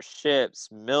 powder, ships,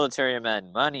 military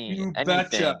men, money, You anything.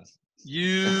 betcha.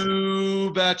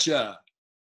 You betcha.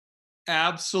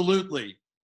 Absolutely.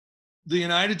 The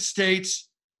United States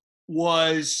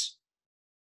was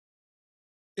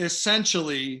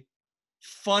essentially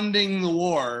funding the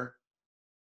war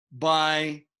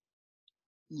by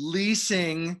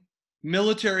leasing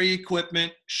military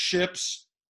equipment, ships,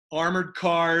 armored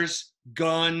cars,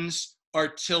 guns,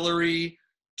 artillery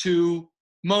to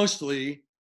mostly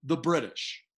the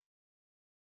British.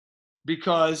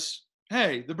 Because,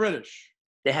 hey, the British.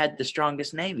 They had the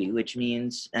strongest navy, which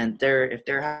means, and if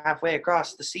they're halfway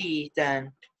across the sea,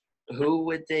 then who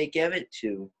would they give it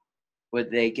to?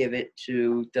 Would they give it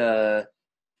to the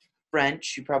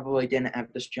French, who probably didn't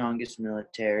have the strongest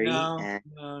military and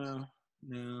No.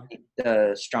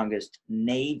 the strongest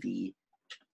navy?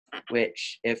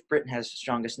 Which, if Britain has the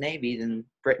strongest navy, then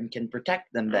Britain can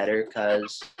protect them better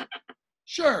because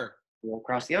Sure. they'll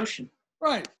cross the ocean.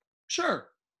 Right.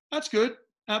 Sure. That's good.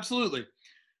 Absolutely.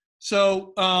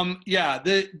 So,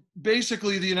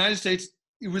 basically the United States,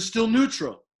 it was still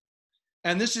neutral.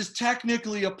 And this is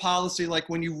technically a policy, like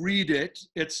when you read it,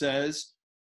 it says,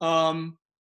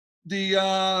 we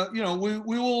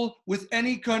will, with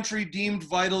any country deemed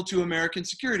vital to American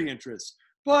security interests.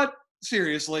 But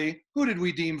seriously, who did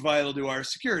we deem vital to our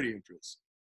security interests?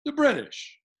 The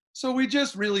British. So we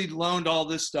just really loaned all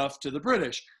this stuff to the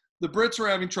British. The Brits were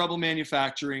having trouble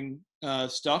manufacturing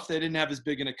stuff. They didn't have as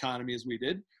big an economy as we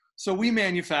did. So we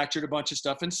manufactured a bunch of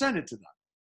stuff and sent it to them.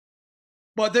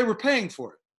 But they were paying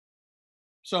for it.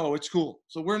 So it's cool.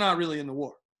 So we're not really in the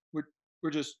war. We're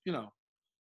just,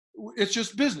 it's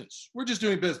just business. We're just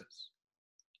doing business.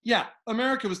 Yeah,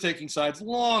 America was taking sides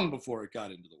long before it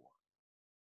got into the war.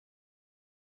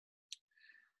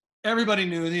 Everybody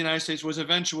knew the United States was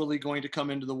eventually going to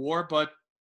come into the war, but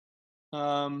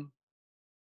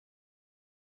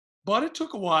it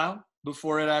took a while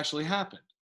before it actually happened.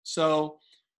 So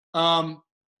by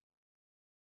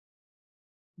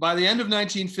the end of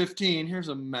 1915, here's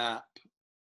a map.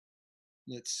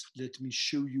 Let me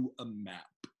show you a map.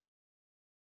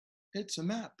 It's a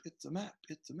map. It's a map.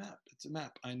 It's a map. It's a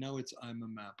map. I'm a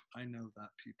map. I know that,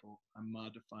 people. I'm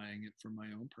modifying it for my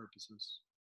own purposes.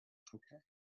 Okay.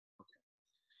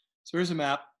 So here's a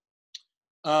map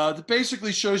that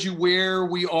basically shows you where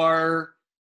we are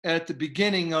at the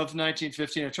beginning of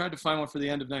 1915. I tried to find one for the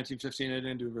end of 1915. I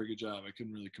didn't do a very good job. I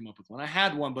couldn't really come up with one. I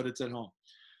had one, but it's at home.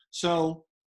 So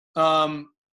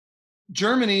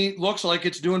Germany looks like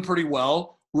it's doing pretty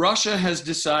well. Russia has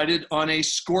decided on a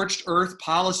scorched earth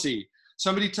policy.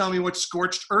 Somebody tell me what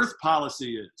scorched earth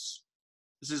policy is.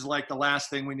 This is like the last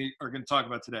thing we are going to talk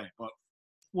about today. But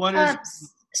what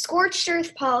is scorched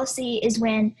earth policy is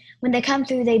when they come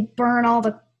through, they burn all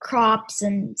the crops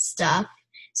and stuff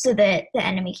so that the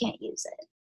enemy can't use it.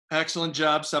 Excellent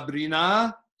job,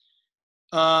 Sabrina.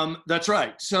 That's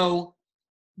right. So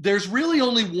there's really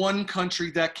only one country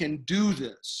that can do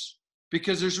this,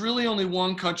 because there's really only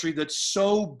one country that's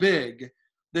so big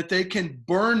that they can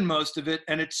burn most of it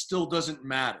and it still doesn't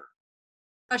matter.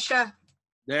 Russia.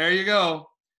 There you go.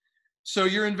 So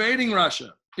you're invading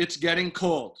Russia. It's getting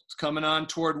cold. It's coming on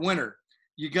toward winter.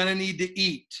 You're going to need to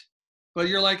eat. But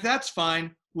you're like, that's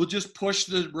fine. We'll just push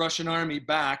the Russian army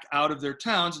back out of their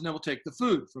towns and then we'll take the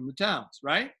food from the towns,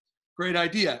 right? Great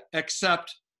idea,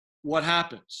 except what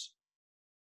happens?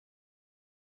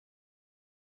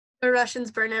 The Russians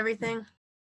burn everything.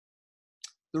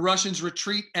 The Russians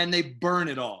retreat and they burn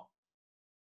it all.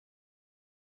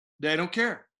 They don't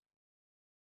care.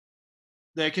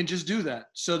 They can just do that.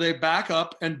 So they back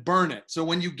up and burn it. So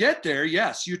when you get there,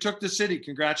 yes, you took the city.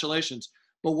 Congratulations.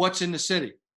 But what's in the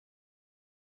city?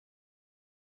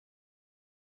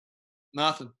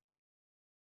 Nothing.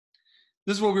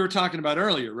 This is what we were talking about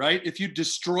earlier, right? If you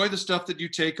destroy the stuff that you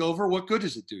take over, what good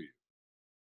does it do you?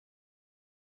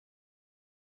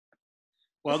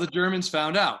 Well, the Germans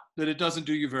found out that it doesn't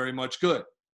do you very much good.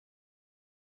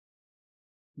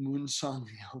 Moonsong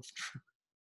the elf.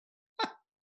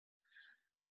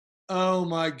 Oh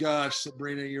my gosh,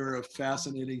 Sabrina, you're a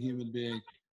fascinating human being.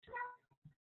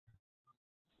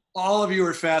 All of you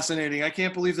are fascinating. I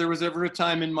can't believe there was ever a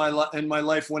time in my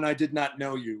life when I did not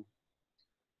know you.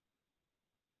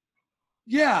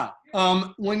 Yeah,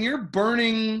 when you're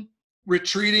burning,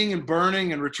 retreating and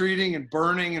burning and retreating and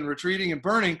burning and retreating and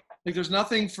burning, like there's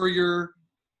nothing for your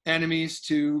enemies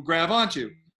to grab onto.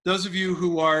 Those of you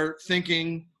who are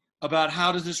thinking about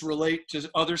how does this relate to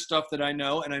other stuff that I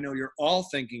know, and I know you're all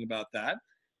thinking about that,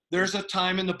 there's a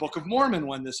time in the Book of Mormon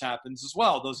when this happens as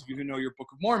well, those of you who know your Book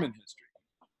of Mormon history.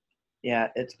 Yeah,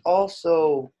 it's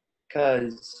also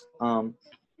because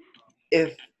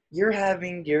if you're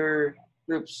having your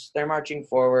groups, they're marching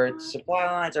forward, supply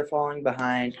lines are falling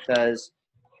behind because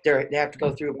they have to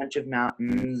go through a bunch of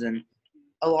mountains, and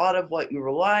a lot of what you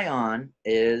rely on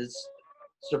is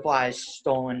supplies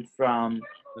stolen from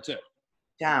That's it.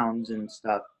 towns and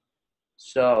stuff.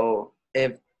 So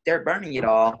if they're burning it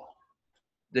all,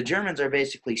 the Germans are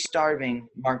basically starving,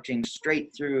 marching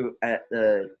straight through at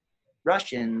the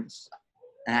Russians,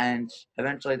 and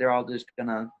eventually they're all just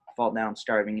gonna fall down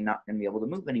starving and not gonna be able to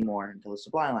move anymore until the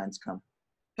supply lines come.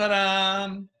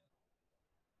 Ta-da!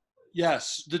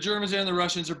 Yes, the Germans and the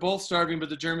Russians are both starving, but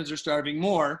the Germans are starving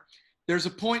more. There's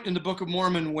a point in the Book of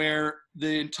Mormon where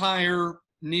the entire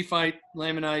Nephite,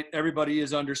 Lamanite, everybody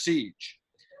is under siege.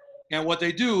 And what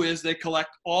they do is they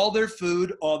collect all their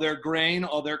food, all their grain,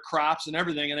 all their crops and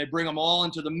everything, and they bring them all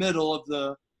into the middle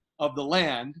of the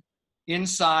land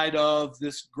inside of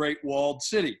this great walled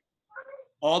city.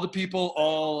 All the people,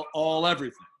 all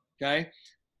everything, okay?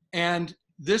 And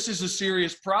this is a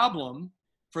serious problem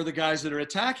for the guys that are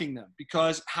attacking them,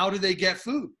 because how do they get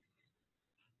food?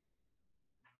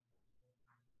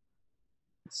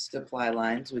 Supply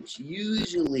lines, which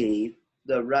usually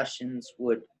the Russians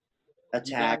would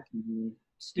attack and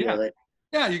steal it.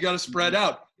 Yeah, you got to spread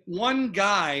out. One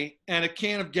guy and a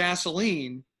can of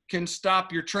gasoline can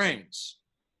stop your trains.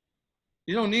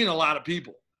 You don't need a lot of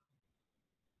people.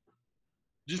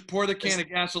 Just pour the can of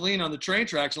gasoline on the train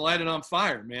tracks and light it on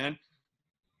fire, man.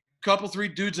 Couple, 3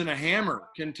 dudes and a hammer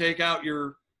can take out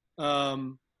your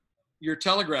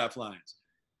telegraph lines.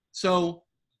 So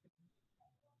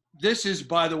this is,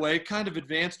 by the way, kind of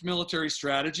advanced military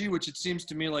strategy, which it seems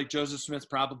to me like Joseph Smith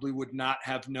probably would not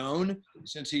have known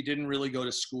since he didn't really go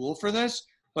to school for this.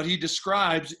 But he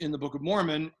describes in the Book of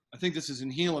Mormon, I think this is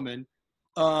in Helaman,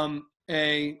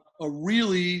 a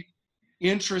really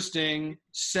interesting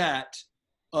set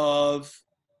of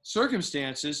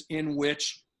circumstances in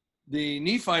which the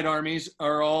Nephite armies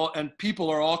are all, and people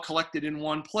are all collected in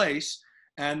one place,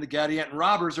 and the Gadianton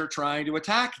robbers are trying to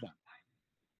attack them.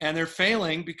 And they're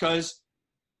failing because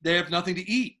they have nothing to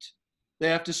eat. They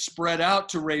have to spread out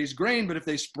to raise grain, but if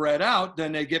they spread out,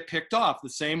 then they get picked off the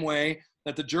same way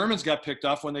that the Germans got picked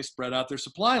off when they spread out their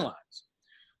supply lines.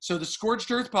 So the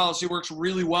scorched earth policy works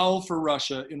really well for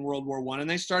Russia in World War I, and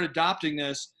they start adopting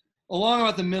this along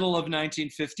about the middle of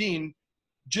 1915,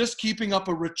 just keeping up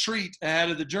a retreat ahead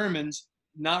of the Germans,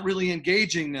 not really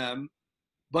engaging them,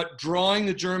 but drawing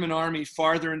the German army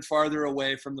farther and farther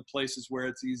away from the places where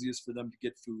it's easiest for them to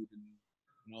get food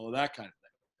and all of that kind of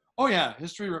thing. Oh yeah,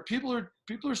 history, people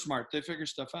are smart. They figure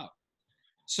stuff out.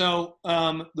 So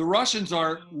the Russians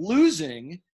are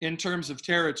losing in terms of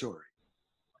territory,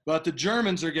 but the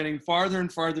Germans are getting farther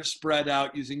and farther spread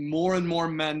out, using more and more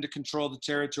men to control the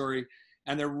territory,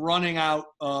 and they're running out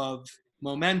of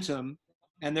momentum,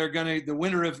 and the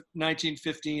winter of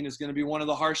 1915 is going to be one of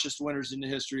the harshest winters in the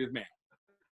history of man.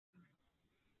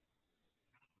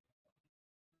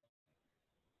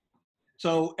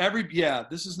 So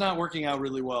this is not working out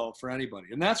really well for anybody.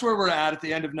 And that's where we're at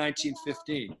the end of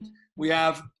 1915. We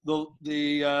have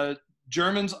the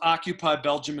Germans occupy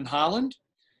Belgium and Holland,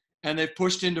 and they've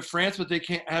pushed into France, but they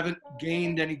haven't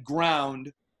gained any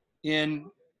ground in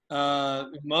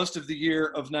most of the year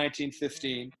of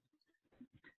 1915.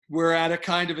 We're at a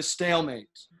kind of a stalemate.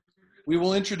 We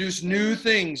will introduce new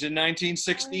things in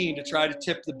 1916 to try to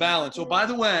tip the balance. Oh, by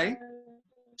the way,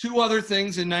 2 other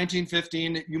things in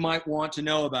 1915 that you might want to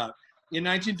know about. In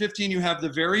 1915, you have the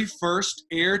very first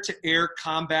air-to-air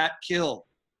combat kill.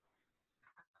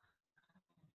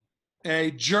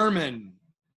 A German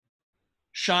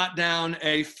shot down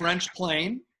a French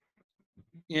plane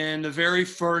in the very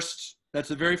first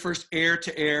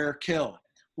air-to-air kill.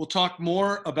 We'll talk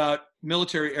more about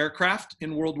military aircraft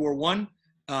in World War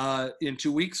I in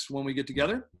 2 weeks when we get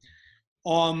together.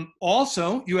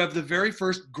 Also, you have the very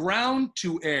first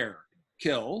ground-to-air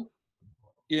kill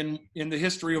in the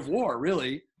history of war,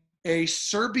 really. A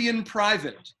Serbian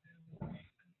private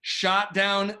shot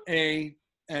down an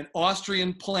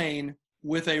Austrian plane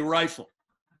with a rifle.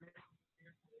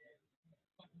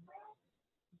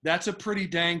 That's a pretty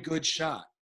dang good shot.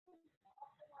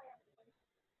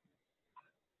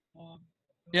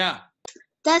 Yeah,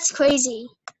 That's crazy.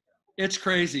 it's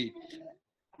crazy.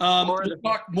 We'll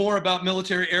talk more about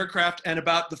military aircraft and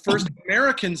about the first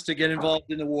Americans to get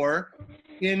involved in the war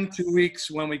in 2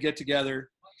 weeks when we get together.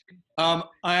 I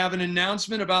have an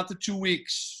announcement about the 2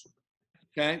 weeks.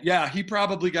 Okay. Yeah, he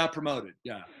probably got promoted.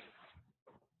 Yeah.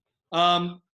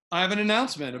 I have an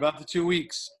announcement about the 2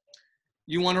 weeks.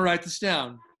 You want to write this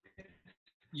down.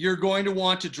 You're going to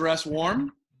want to dress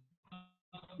warm.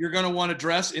 You're going to want to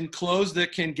dress in clothes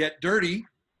that can get dirty.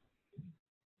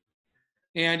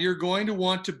 And you're going to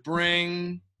want to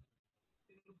bring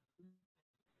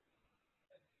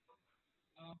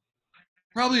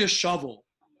probably a shovel,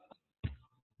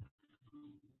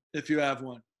 if you have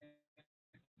one.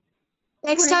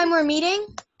 Next time we're meeting?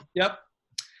 Yep.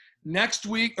 Next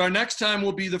week, or next time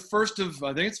will be the 1st of,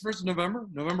 I think it's 1st of November.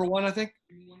 November 1, I think.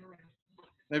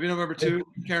 Maybe November 2.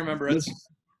 Can't remember. It's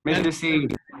Mr. C.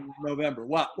 November.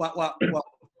 What?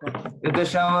 Did the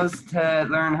shovels to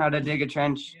learn how to dig a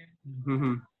trench?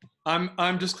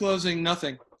 I'm disclosing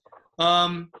nothing.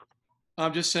 I'm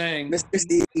just saying. Mr.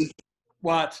 C.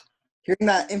 What? Hearing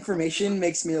that information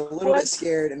makes me a little bit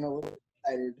scared and a little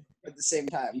excited at the same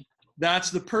time. That's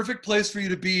the perfect place for you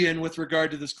to be in with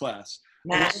regard to this class.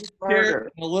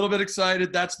 Scared, a little bit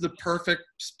excited. That's the perfect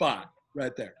spot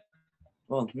right there.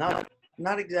 Well, not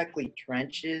exactly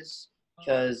trenches,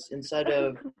 because inside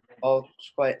of All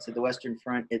Quiet to the Western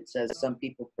Front, it says some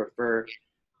people prefer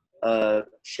a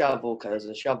shovel because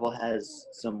a shovel has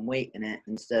some weight in it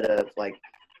instead of like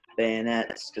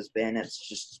bayonets, because bayonets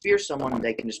just spear someone and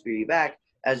they can just spear you back.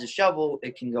 As a shovel,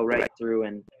 it can go right through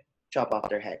and chop off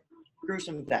their head.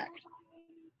 Gruesome fact.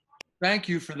 Thank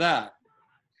you for that.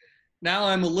 Now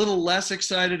I'm a little less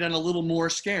excited and a little more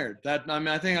scared.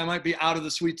 I think I might be out of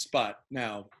the sweet spot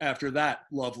now after that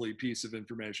lovely piece of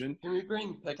information. Can we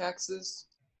bring pickaxes?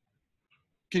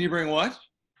 Can you bring what?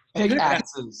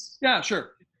 Pickaxes. Yeah,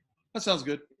 sure. That sounds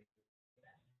good.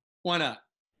 Why not?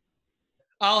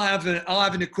 I'll have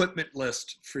an equipment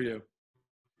list for you.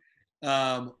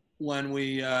 When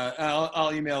we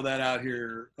I'll email that out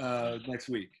here next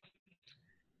week.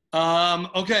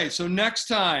 Okay, so next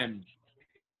time,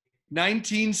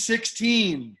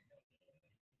 1916.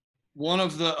 One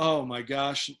of the, oh my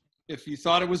gosh, if you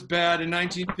thought it was bad in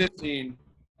 1915,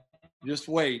 just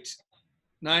wait.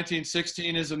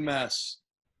 1916 is a mess.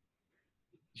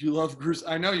 You love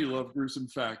I know you love gruesome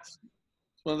facts.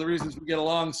 It's one of the reasons we get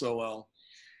along so well.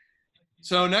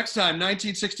 So next time,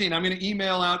 1916, I'm going to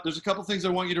email out. There's a couple things I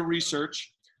want you to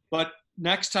research, but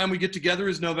next time we get together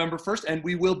is November 1st, and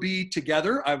we will be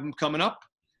together. I'm coming up.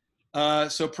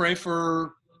 So pray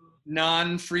for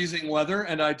non-freezing weather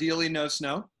and ideally no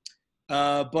snow.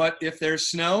 But if there's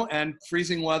snow and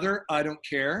freezing weather, I don't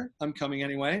care. I'm coming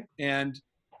anyway. And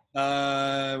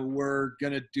we're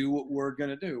going to do what we're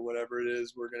going to do, whatever it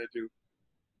is we're going to do.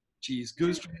 Geez,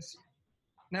 goose trees.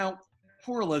 Now,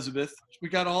 poor Elizabeth. We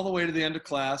got all the way to the end of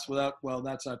class without, well,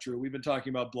 that's not true. We've been talking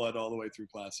about blood all the way through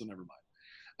class, so never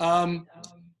mind.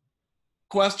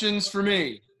 Questions for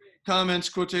me? Comments,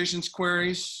 quotations,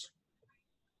 queries?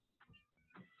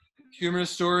 Humorous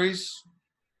stories?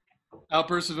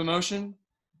 Outbursts of emotion?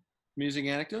 Amusing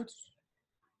anecdotes?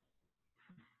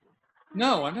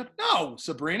 No, I'm not. No,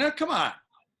 Sabrina, come on.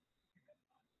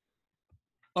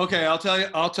 Okay, I'll tell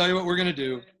you what we're going to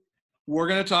do. We're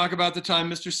going to talk about the time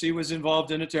Mr. C was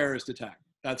involved in a terrorist attack.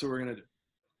 That's what we're going to do.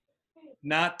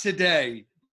 Not today.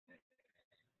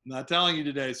 I'm not telling you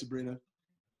today, Sabrina.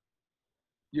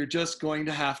 You're just going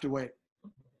to have to wait.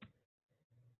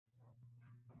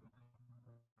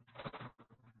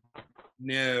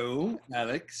 No,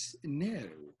 Alex, no.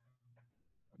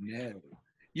 No.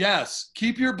 Yes,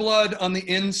 keep your blood on the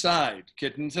inside,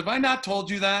 kittens. Have I not told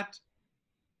you that?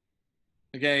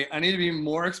 Okay, I need to be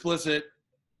more explicit.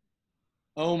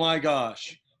 Oh my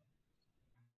gosh.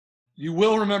 You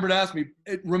will remember to ask me.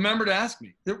 Remember to ask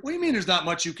me. What do you mean there's not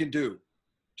much you can do?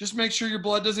 Just make sure your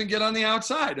blood doesn't get on the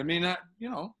outside. I mean, you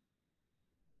know,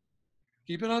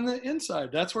 keep it on the inside.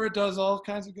 That's where it does all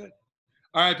kinds of good.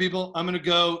 All right, people, I'm going to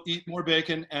go eat more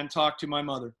bacon and talk to my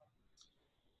mother.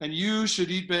 And you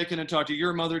should eat bacon and talk to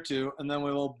your mother too, and then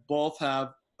we will both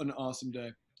have an awesome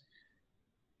day.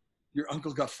 Your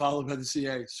uncle got followed by the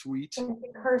CA. Sweet.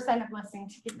 Her sign up listening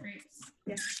to get grapes.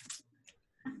 Yeah.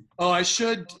 Oh, I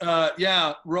should,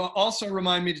 yeah, also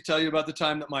remind me to tell you about the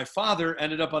time that my father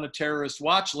ended up on a terrorist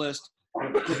watch list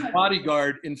with a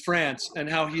bodyguard in France and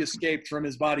how he escaped from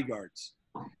his bodyguards.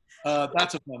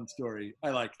 That's a fun story.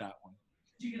 I like that one.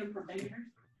 Did you get him from Baker?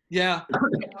 Yeah.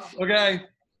 Okay.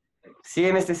 See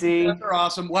you, Mr. C. They're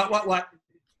awesome. What?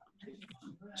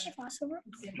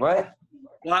 What?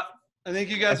 Well, I think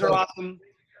you guys are awesome.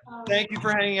 Thank you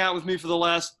for hanging out with me for the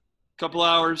last couple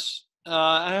hours.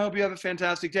 I hope you have a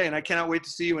fantastic day, and I cannot wait to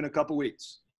see you in a couple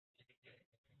weeks.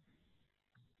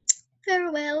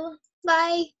 Farewell.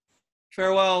 Bye.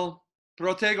 Farewell.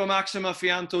 Protego maxima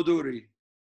fianto duri.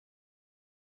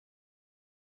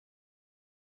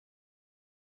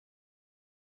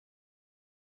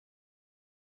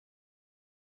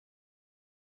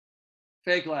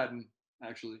 Fake Latin,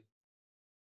 actually.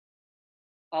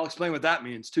 I'll explain what that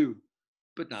means too,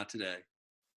 but not today.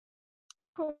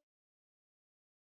 Cool.